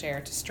breath of fresh air,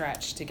 to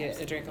stretch, to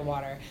get a drink of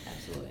water.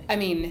 Absolutely. I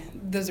mean,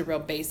 those are real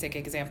basic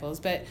examples,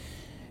 but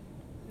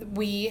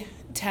we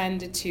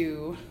tend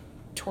to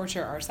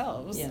torture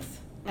ourselves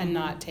and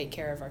not take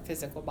care of our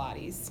physical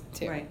bodies,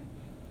 too. Right.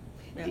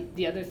 Yeah.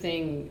 The other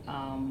thing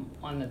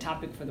on the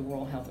topic for the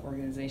World Health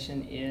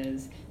Organization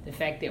is the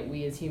fact that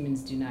we as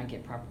humans do not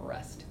get proper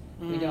rest.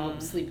 We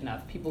don't sleep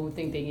enough. People who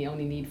think they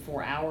only need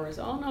 4 hours,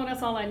 oh no,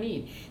 that's all I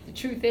need. The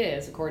truth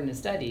is, according to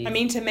studies, I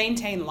mean, to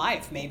maintain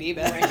life, maybe,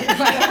 but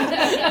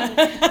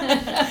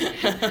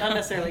Not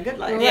necessarily good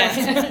life.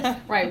 Yeah.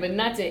 right, but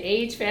not to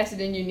age faster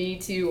than you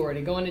need to, or to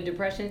go into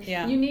depression.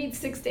 Yeah. You need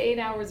 6 to 8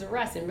 hours of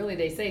rest, and really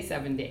they say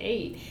 7 to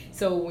 8.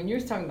 So when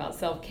you're talking about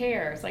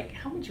self-care, it's like,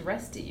 how much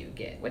rest do you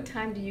get? What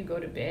time do you go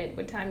to bed?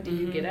 What time do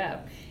you get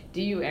up?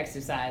 Do you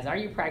exercise? Are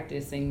you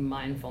practicing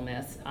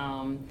mindfulness?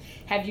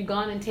 Have you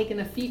gone and taken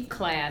a FEEP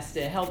class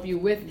to help you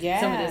with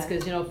some of this?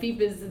 Because,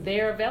 FEEP is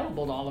there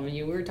available to all of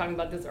you. We were talking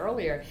about this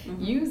earlier.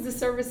 Mm-hmm. Use the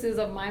services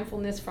of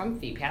mindfulness from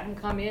FEEP. Have them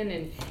come in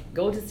and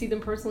go to see them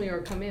personally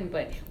or come in,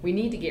 but we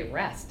need to get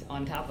rest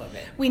on top of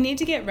it. We need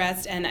to get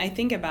rest, and I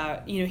think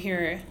about,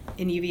 here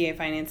in UVA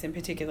Finance in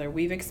particular,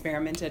 we've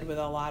experimented with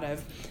a lot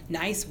of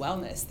nice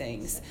wellness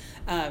things.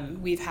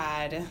 We've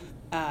had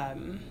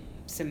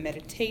some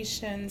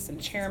meditation, some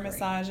chair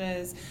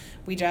massages.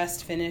 We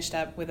just finished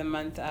up with a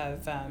month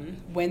of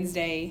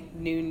Wednesday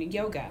noon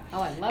yoga.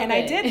 Oh, I love and it.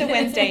 I did the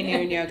Wednesday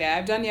noon yoga.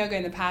 I've done yoga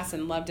in the past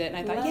and loved it. And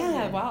I thought,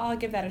 I'll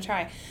give that a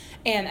try.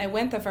 And I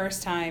went the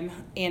first time,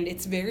 and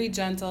it's very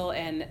gentle,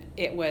 and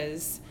it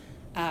was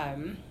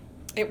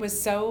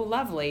so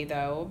lovely,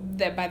 though,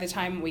 that by the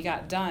time we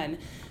got done,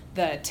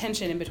 the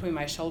tension in between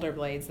my shoulder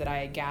blades that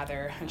I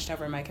gather hunched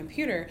over my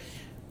computer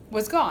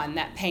was gone,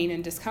 that pain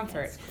and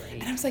discomfort.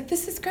 And I was like,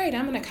 this is great.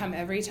 I'm going to come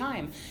every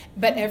time.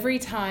 But every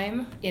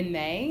time in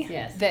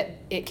May that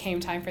it came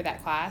time for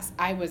that class,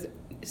 I was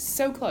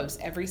so close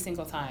every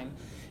single time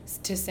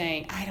to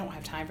saying, I don't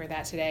have time for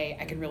that today.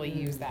 I could really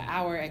use that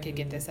hour. I could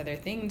get this other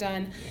thing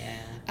done.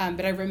 Yeah.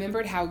 But I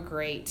remembered how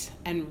great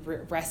and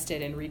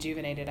rested and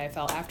rejuvenated I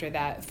felt after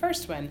that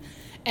first one.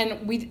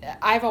 And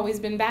I've always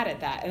been bad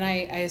at that, and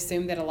I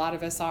assume that a lot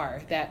of us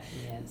are, that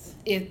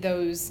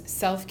those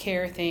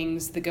self-care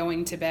things, the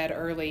going to bed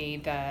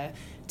early, the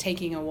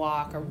taking a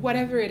walk, or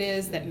whatever it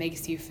is that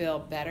makes you feel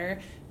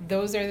better,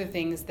 those are the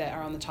things that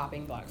are on the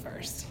chopping block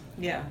first.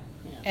 Yeah.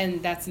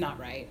 And that's not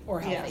right or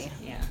healthy.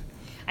 Yeah.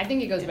 I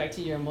think it goes back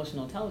to your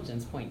emotional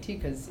intelligence point, too,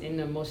 because in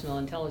emotional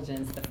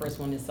intelligence, the first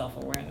one is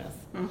self-awareness.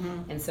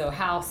 Mm-hmm. And so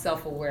how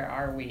self-aware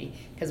are we?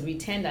 Because we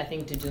tend, I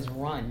think, to just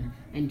run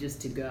and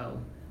just to go.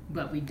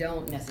 But we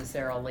don't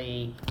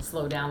necessarily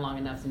slow down long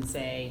enough and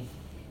say,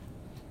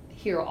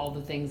 here are all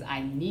the things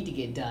I need to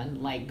get done,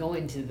 like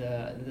going to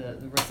the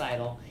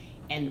recital,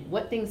 and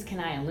what things can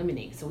I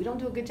eliminate? So we don't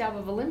do a good job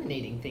of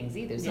eliminating things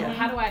either. So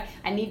how do I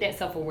need that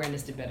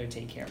self-awareness to better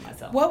take care of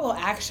myself. What will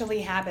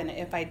actually happen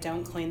if I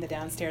don't clean the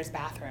downstairs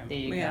bathroom? There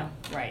you go.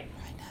 Right.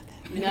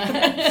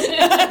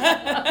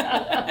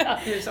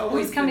 There's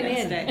always Who's coming the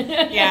next in?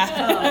 day.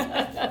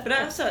 Yeah. But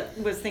I also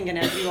was thinking,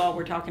 as you all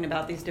were talking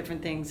about these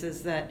different things,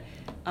 is that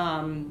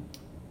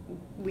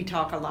we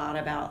talk a lot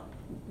about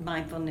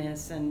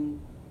mindfulness and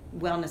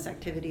wellness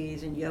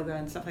activities and yoga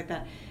and stuff like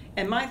that.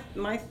 And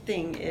my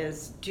thing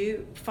is,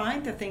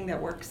 find the thing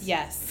that works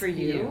for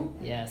you.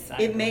 Yes.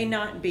 It may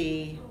not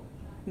be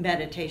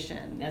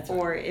meditation,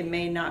 or it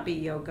may not be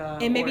yoga.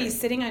 It may be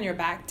sitting on your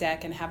back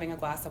deck and having a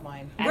glass of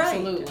wine.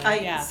 Absolutely.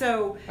 Right.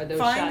 So or those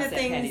find shots the that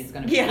things. Patty's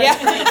gonna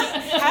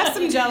Have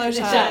some Jello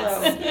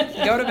shots.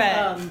 Go to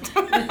bed.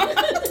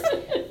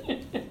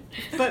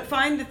 But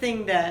find the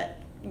thing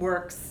that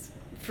works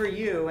for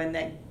you and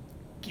that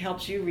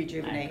helps you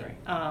rejuvenate,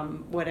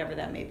 whatever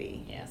that may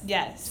be.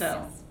 Yes.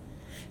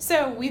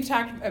 So we've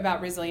talked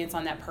about resilience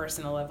on that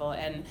personal level,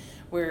 and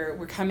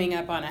we're coming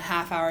up on a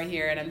half hour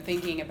here, and I'm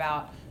thinking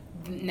about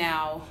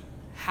now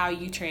how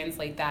you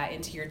translate that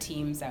into your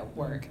teams at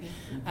work.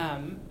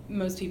 Mm-hmm.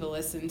 Most people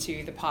listen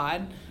to the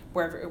pod,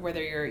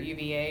 whether you're at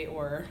UVA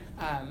or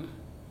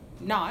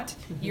not,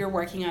 mm-hmm. you're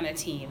working on a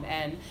team,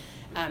 and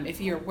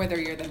whether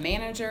you're the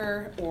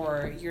manager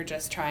or you're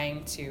just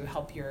trying to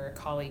help your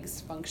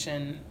colleagues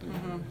function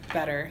mm-hmm.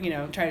 better,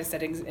 try to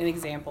set an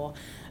example.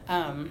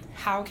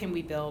 How can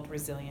we build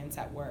resilience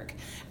at work?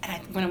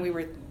 And when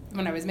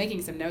I was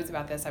making some notes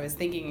about this, I was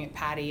thinking,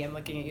 Patty, and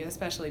looking at you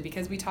especially,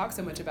 because we talk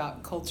so much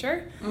about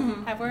culture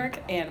mm-hmm. at work,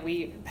 and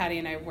Patty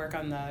and I work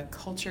on the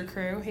culture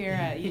crew here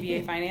at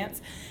UVA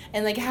Finance,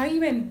 and how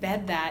you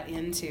embed that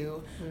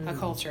into a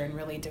culture and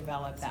really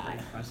develop that. That's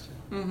a great question.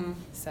 Mm-hmm.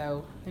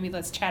 So maybe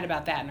let's chat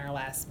about that in our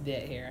last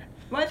bit here.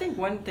 Well, I think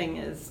one thing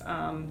is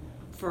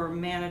for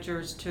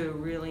managers to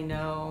really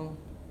know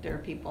their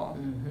people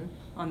mm-hmm.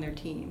 on their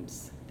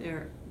teams,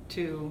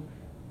 to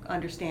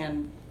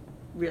understand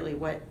really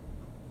what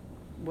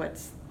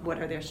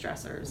are their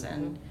stressors mm-hmm.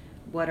 and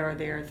what are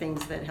their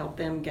things that help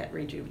them get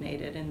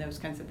rejuvenated and those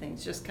kinds of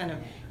things. Just kind of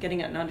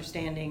getting an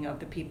understanding of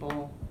the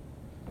people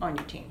on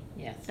your team.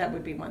 Yes. That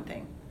would be one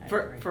thing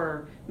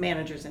for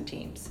managers and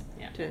teams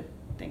to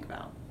think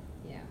about.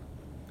 Yeah.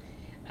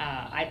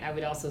 I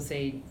would also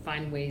say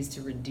find ways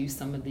to reduce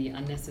some of the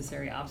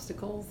unnecessary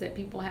obstacles that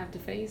people have to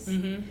face.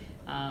 Mm-hmm.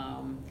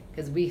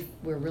 Because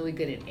we're really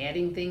good at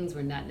adding things.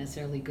 We're not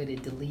necessarily good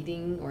at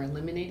deleting or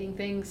eliminating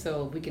things.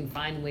 So if we can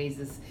find ways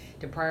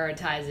to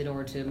prioritize it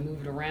or to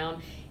move it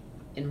around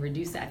and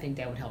reduce it, I think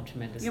that would help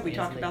tremendously. Yeah, we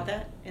talked about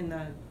that in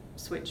the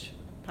Switch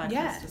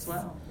podcast as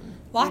well.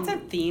 Lots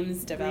of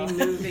themes developed.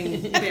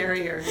 Removing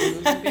barriers.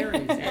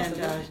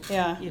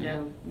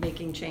 And,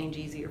 making change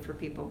easier for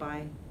people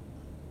by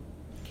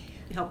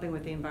helping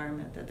with the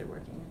environment that they're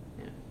working in.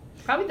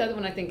 Probably the other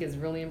one I think is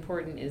really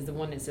important is the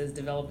one that says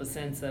develop a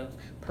sense of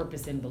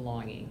purpose and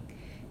belonging.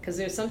 Because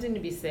there's something to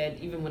be said,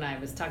 even when I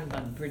was talking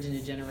about the bridging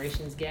the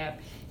generations gap,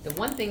 the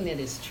one thing that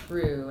is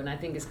true, and I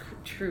think is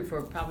true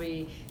for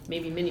probably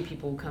maybe many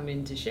people who come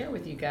in to share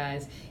with you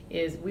guys,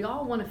 is we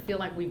all want to feel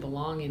like we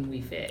belong and we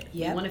fit.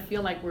 Yep. We want to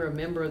feel like we're a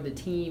member of the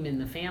team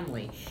and the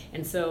family.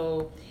 And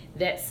so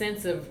that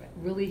sense of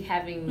really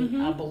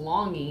having a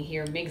belonging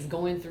here makes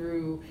going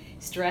through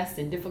stress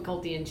and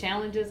difficulty and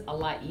challenges a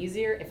lot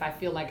easier if I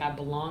feel like I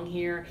belong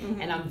here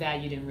and I'm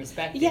valued and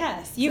respected.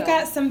 Yes, you've So-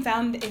 got some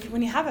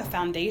when you have a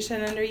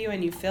foundation under you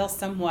and you feel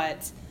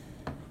somewhat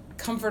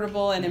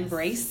comfortable and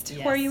embraced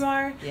where you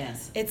are,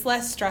 Yes. it's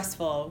less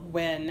stressful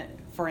when,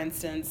 for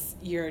instance,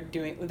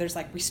 there's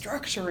like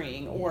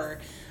restructuring or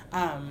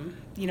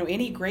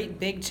any great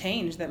big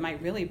change that might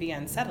really be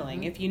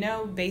unsettling. If you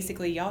know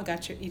basically y'all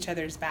got each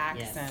other's backs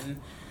Yes.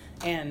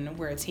 and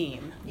we're a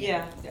team.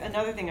 Yeah,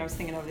 another thing I was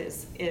thinking of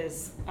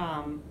is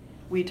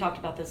we talked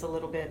about this a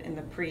little bit in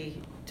the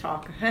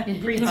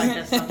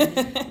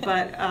pre-podcast,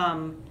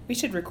 but We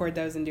should record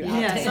those and do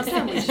yeah, outtakes.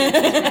 sometimes we should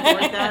just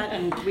record that,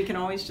 and we can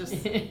always just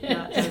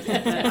not post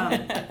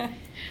it.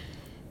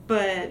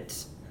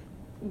 But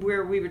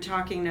where we were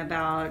talking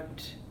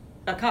about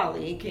a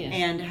colleague Yeah.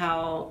 and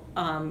how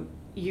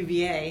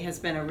UVA has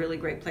been a really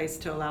great place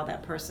to allow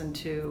that person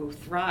to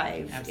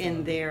thrive Absolutely.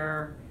 in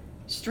their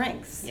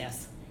strengths.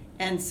 Yes.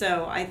 And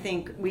so I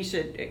think we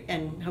should,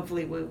 and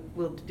hopefully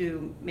we'll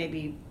do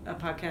maybe a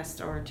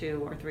podcast or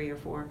 2 or 3 or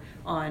 4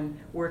 on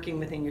working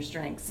within your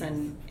strengths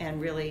and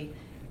really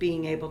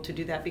being able to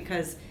do that.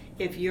 Because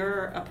if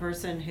you're a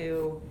person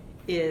who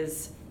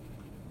is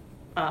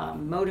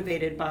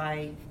motivated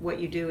by what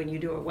you do and you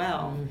do it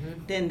well,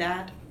 then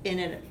that in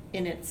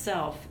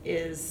itself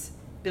is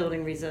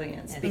building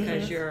resilience,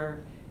 because you're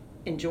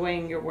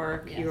enjoying your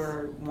work, Yes.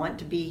 you're want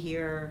to be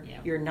here,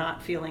 Yep. you're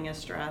not feeling as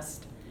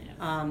stressed.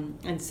 Yeah.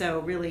 And so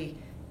really,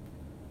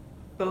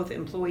 both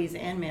employees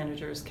and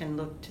managers can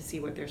look to see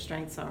what their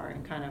strengths are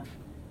and kind of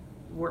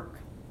work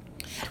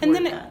toward And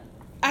then that.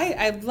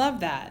 I love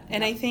that.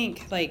 And I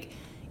think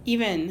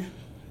even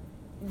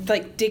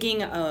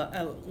digging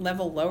a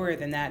level lower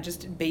than that,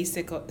 just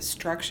basic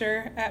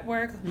structure at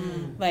work,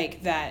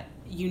 like that,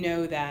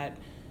 that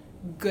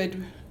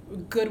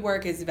good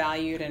work is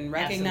valued and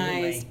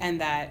recognized, Absolutely.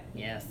 and that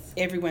Yes.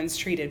 everyone's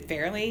treated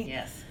fairly.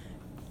 Yes.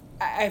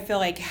 I feel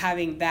like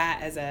having that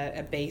as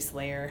a base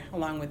layer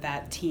along with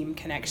that team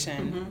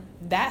connection,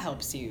 that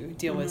helps you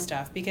deal with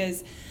stuff,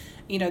 because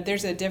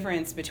there's a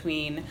difference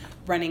between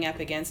running up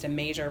against a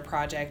major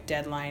project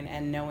deadline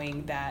and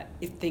knowing that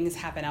if things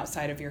happen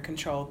outside of your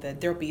control, that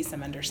there'll be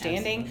some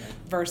understanding, Absolutely.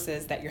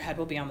 versus that your head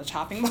will be on the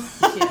chopping block.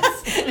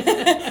 Yes.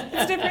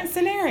 It's a different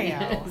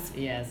scenario.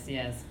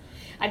 Yes.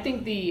 I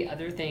think the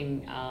other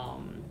thing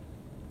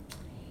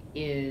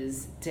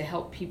is to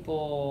help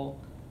people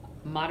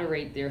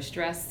moderate their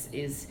stress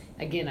is,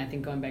 again, I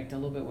think going back to a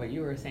little bit what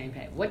you were saying,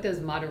 Pat, what does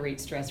moderate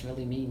stress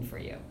really mean for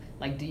you?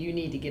 Like, do you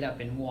need to get up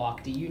and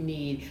walk? Do you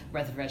need a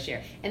breath of fresh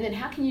air? And then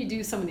how can you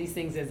do some of these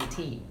things as a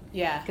team?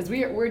 Yeah. Because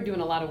we're doing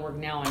a lot of work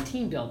now on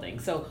team building.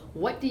 So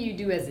what do you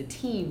do as a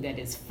team that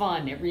is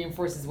fun, that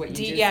reinforces what you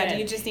just said? Do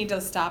you just need to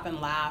stop and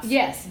laugh?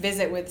 Yes.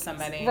 Visit with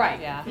somebody. Right.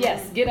 Yeah.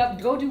 Yes. Get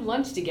up, go do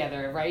lunch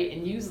together, right?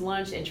 And use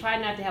lunch, and try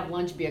not to have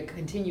lunch be a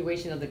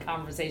continuation of the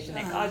conversation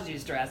that caused you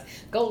stress.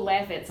 Go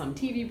laugh at some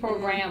TV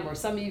program or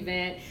some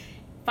event.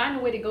 Find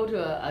a way to go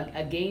to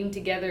a game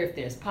together if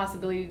there's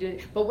possibility to do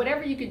it. But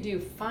whatever you could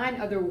do,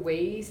 find other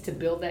ways to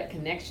build that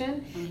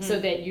connection so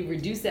that you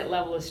reduce that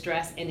level of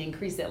stress and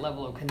increase that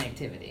level of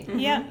connectivity.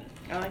 Yeah.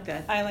 I like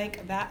that. I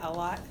like that a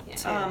lot Yeah.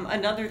 too.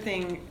 Another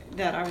thing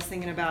that I was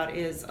thinking about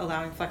is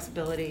allowing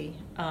flexibility,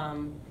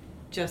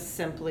 just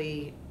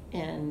simply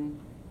in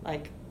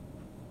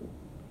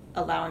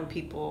allowing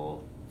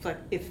people,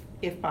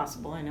 if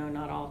possible. I know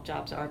not all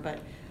jobs are, but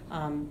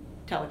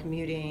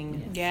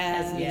telecommuting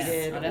Yes. as Yes.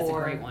 needed, Oh, that's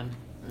or a great one.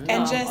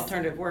 And just-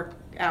 alternative work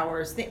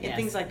hours, Yes.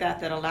 things like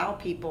that allow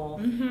people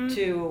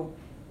to,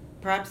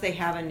 perhaps they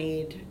have a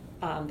need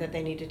that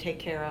they need to take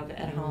care of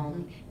at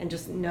home, and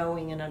just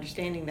knowing and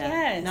understanding that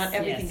Yes. not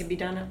everything Yes. can be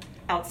done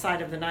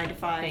outside of the 9 to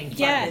 5, Thank 5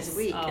 you. Yes. days a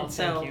week. Oh, And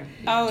so thank you.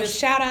 Oh, just-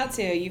 shout out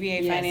to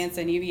UVA Yes. Finance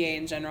and UVA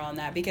in general on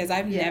that, because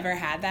I've Yeah. never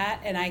had that,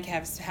 and I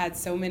have had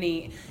so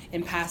many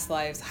in past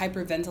lives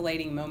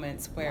hyperventilating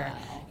moments where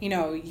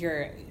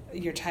Wow.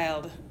 your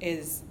child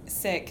is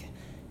sick,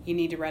 you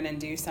need to run and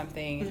do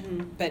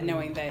something, but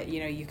knowing that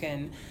you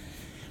can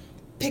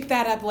pick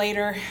that up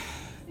later,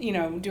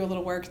 do a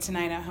little work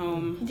tonight at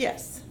home,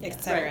 Yes.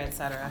 et cetera, Right. et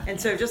cetera. And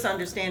so just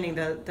understanding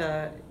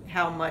the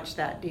how much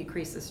that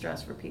decreases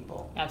stress for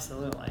people.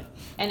 Absolutely.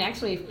 And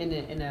actually, in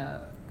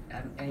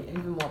an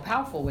even more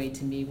powerful way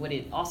to me, what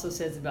it also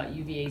says about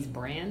UVA's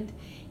brand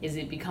is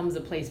it becomes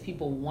a place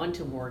people want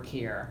to work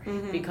here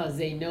because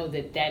they know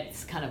that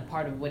that's kind of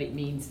part of what it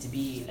means to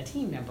be a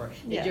team member,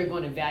 that Yeah. you're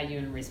going to value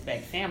and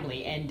respect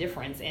family and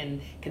difference. And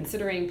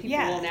considering people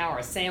Yeah. now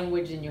are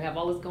sandwiched and you have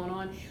all this going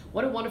on,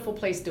 what a wonderful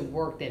place to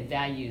work that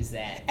values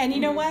that. And you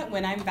know what?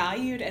 When I'm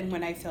valued and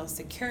when I feel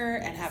secure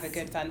and have a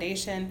good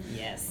foundation,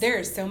 Yes. there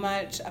is so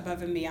much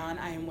above and beyond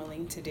I am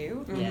willing to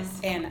do. Yes.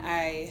 And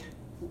I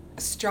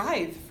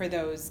strive for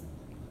those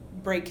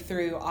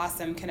breakthrough,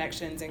 awesome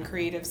connections and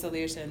creative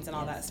solutions and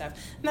all that stuff.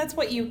 And that's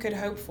what you could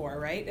hope for,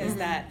 right? Is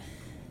that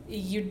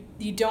you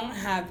don't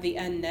have the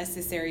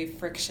unnecessary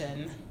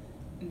friction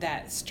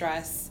that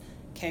stress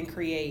can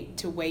create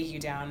to weigh you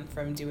down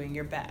from doing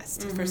your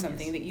best for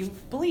something that you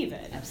believe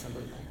in.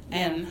 Absolutely.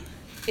 And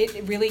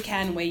it really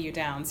can weigh you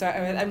down. So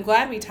I'm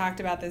glad we talked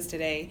about this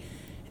today.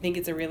 I think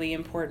it's a really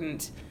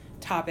important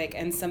topic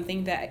and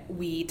something that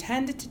we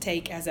tend to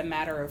take as a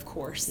matter of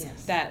course.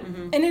 Yes. That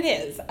and it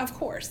is, of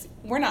course.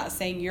 We're not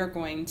saying you're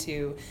going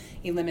to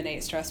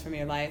eliminate stress from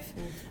your life.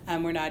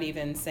 We're not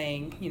even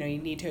saying, you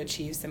need to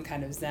achieve some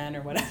kind of Zen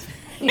or whatever.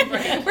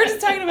 We're just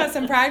talking about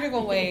some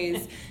practical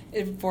ways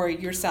for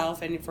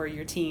yourself and for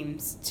your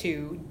teams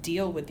to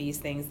deal with these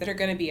things that are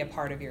going to be a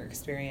part of your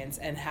experience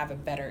and have a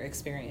better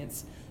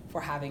experience for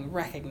having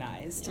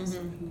recognized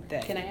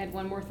that. Can I add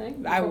one more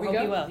thing? I before we hope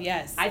go? you will,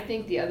 yes. I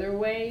think the other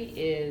way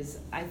is,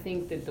 I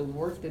think that the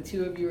work the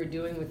two of you are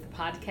doing with the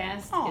podcast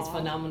is Aw.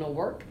 phenomenal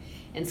work.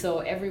 And so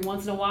every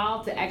once in a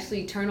while to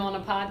actually turn on a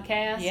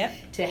podcast,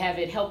 to have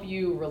it help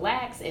you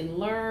relax and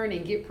learn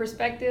and get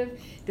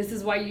perspective, this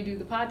is why you do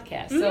the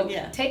podcast. So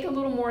take a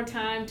little more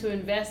time to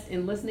invest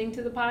in listening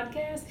to the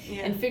podcast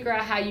and figure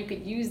out how you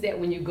could use that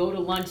when you go to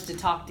lunch to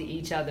talk to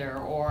each other,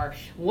 or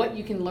what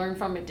you can learn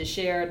from it to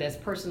share that's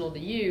personal to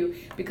you,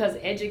 because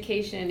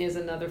education is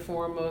another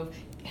form of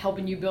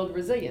helping you build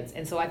resilience.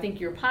 And so I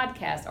think your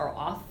podcasts are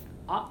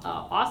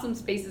awesome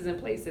spaces and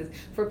places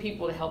for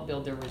people to help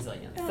build their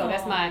resilience. So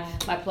that's my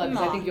plug,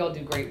 because I think you all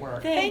do great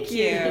work. Thank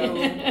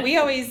you. We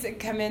always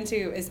come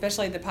into,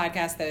 especially the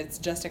podcast that it's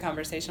just a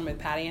conversation with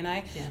Patty and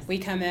I, we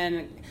come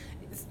in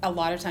a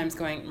lot of times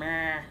going,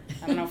 I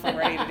don't know if we're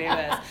ready to do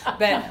this.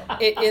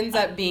 But it ends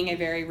up being a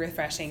very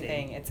refreshing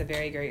thing. It's a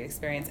very great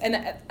experience.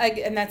 And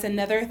that's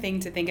another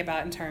thing to think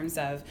about in terms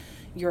of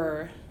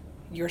your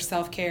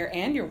self-care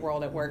and your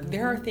world at work.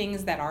 There are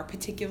things that are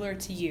particular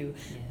to you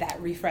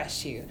that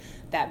refresh you,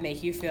 that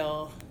make you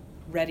feel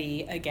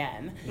ready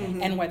again.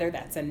 And whether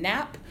that's a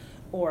nap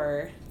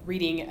or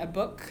reading a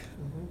book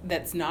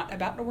that's not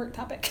about a work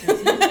topic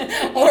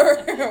or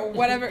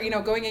whatever,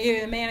 going and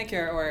getting a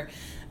manicure or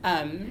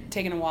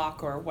taking a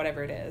walk or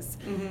whatever it is.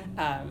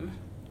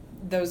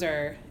 Those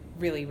are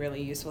really,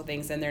 really useful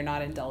things, and they're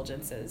not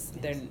indulgences.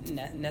 They're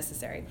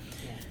necessary.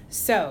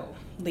 So,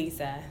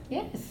 Lisa,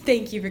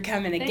 thank you for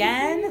coming again.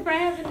 Thank you for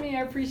having me.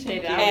 I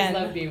appreciate it. I always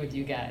love being with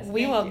you guys.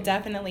 We will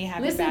definitely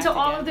have you back Listen to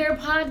all again. of their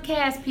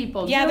podcasts,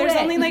 people. Yeah, Do there's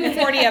it. only like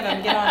 40 of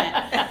them. Get on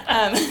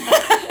it.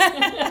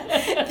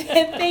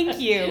 Thank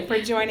you for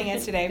joining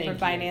us today for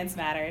Finance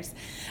Matters.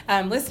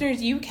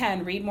 Listeners, you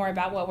can read more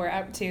about what we're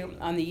up to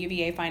on the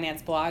UVA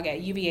Finance blog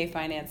at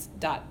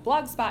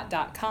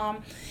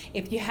uvafinance.blogspot.com.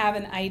 If you have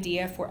an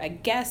idea for a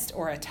guest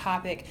or a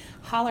topic,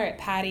 holler at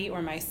Patty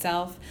or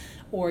myself,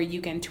 or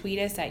you can tweet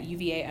us at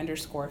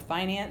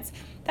UVA_finance.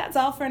 That's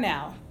all for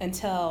now.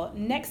 Until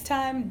next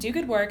time, do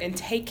good work and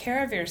take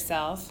care of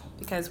yourself,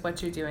 because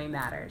what you're doing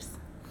matters.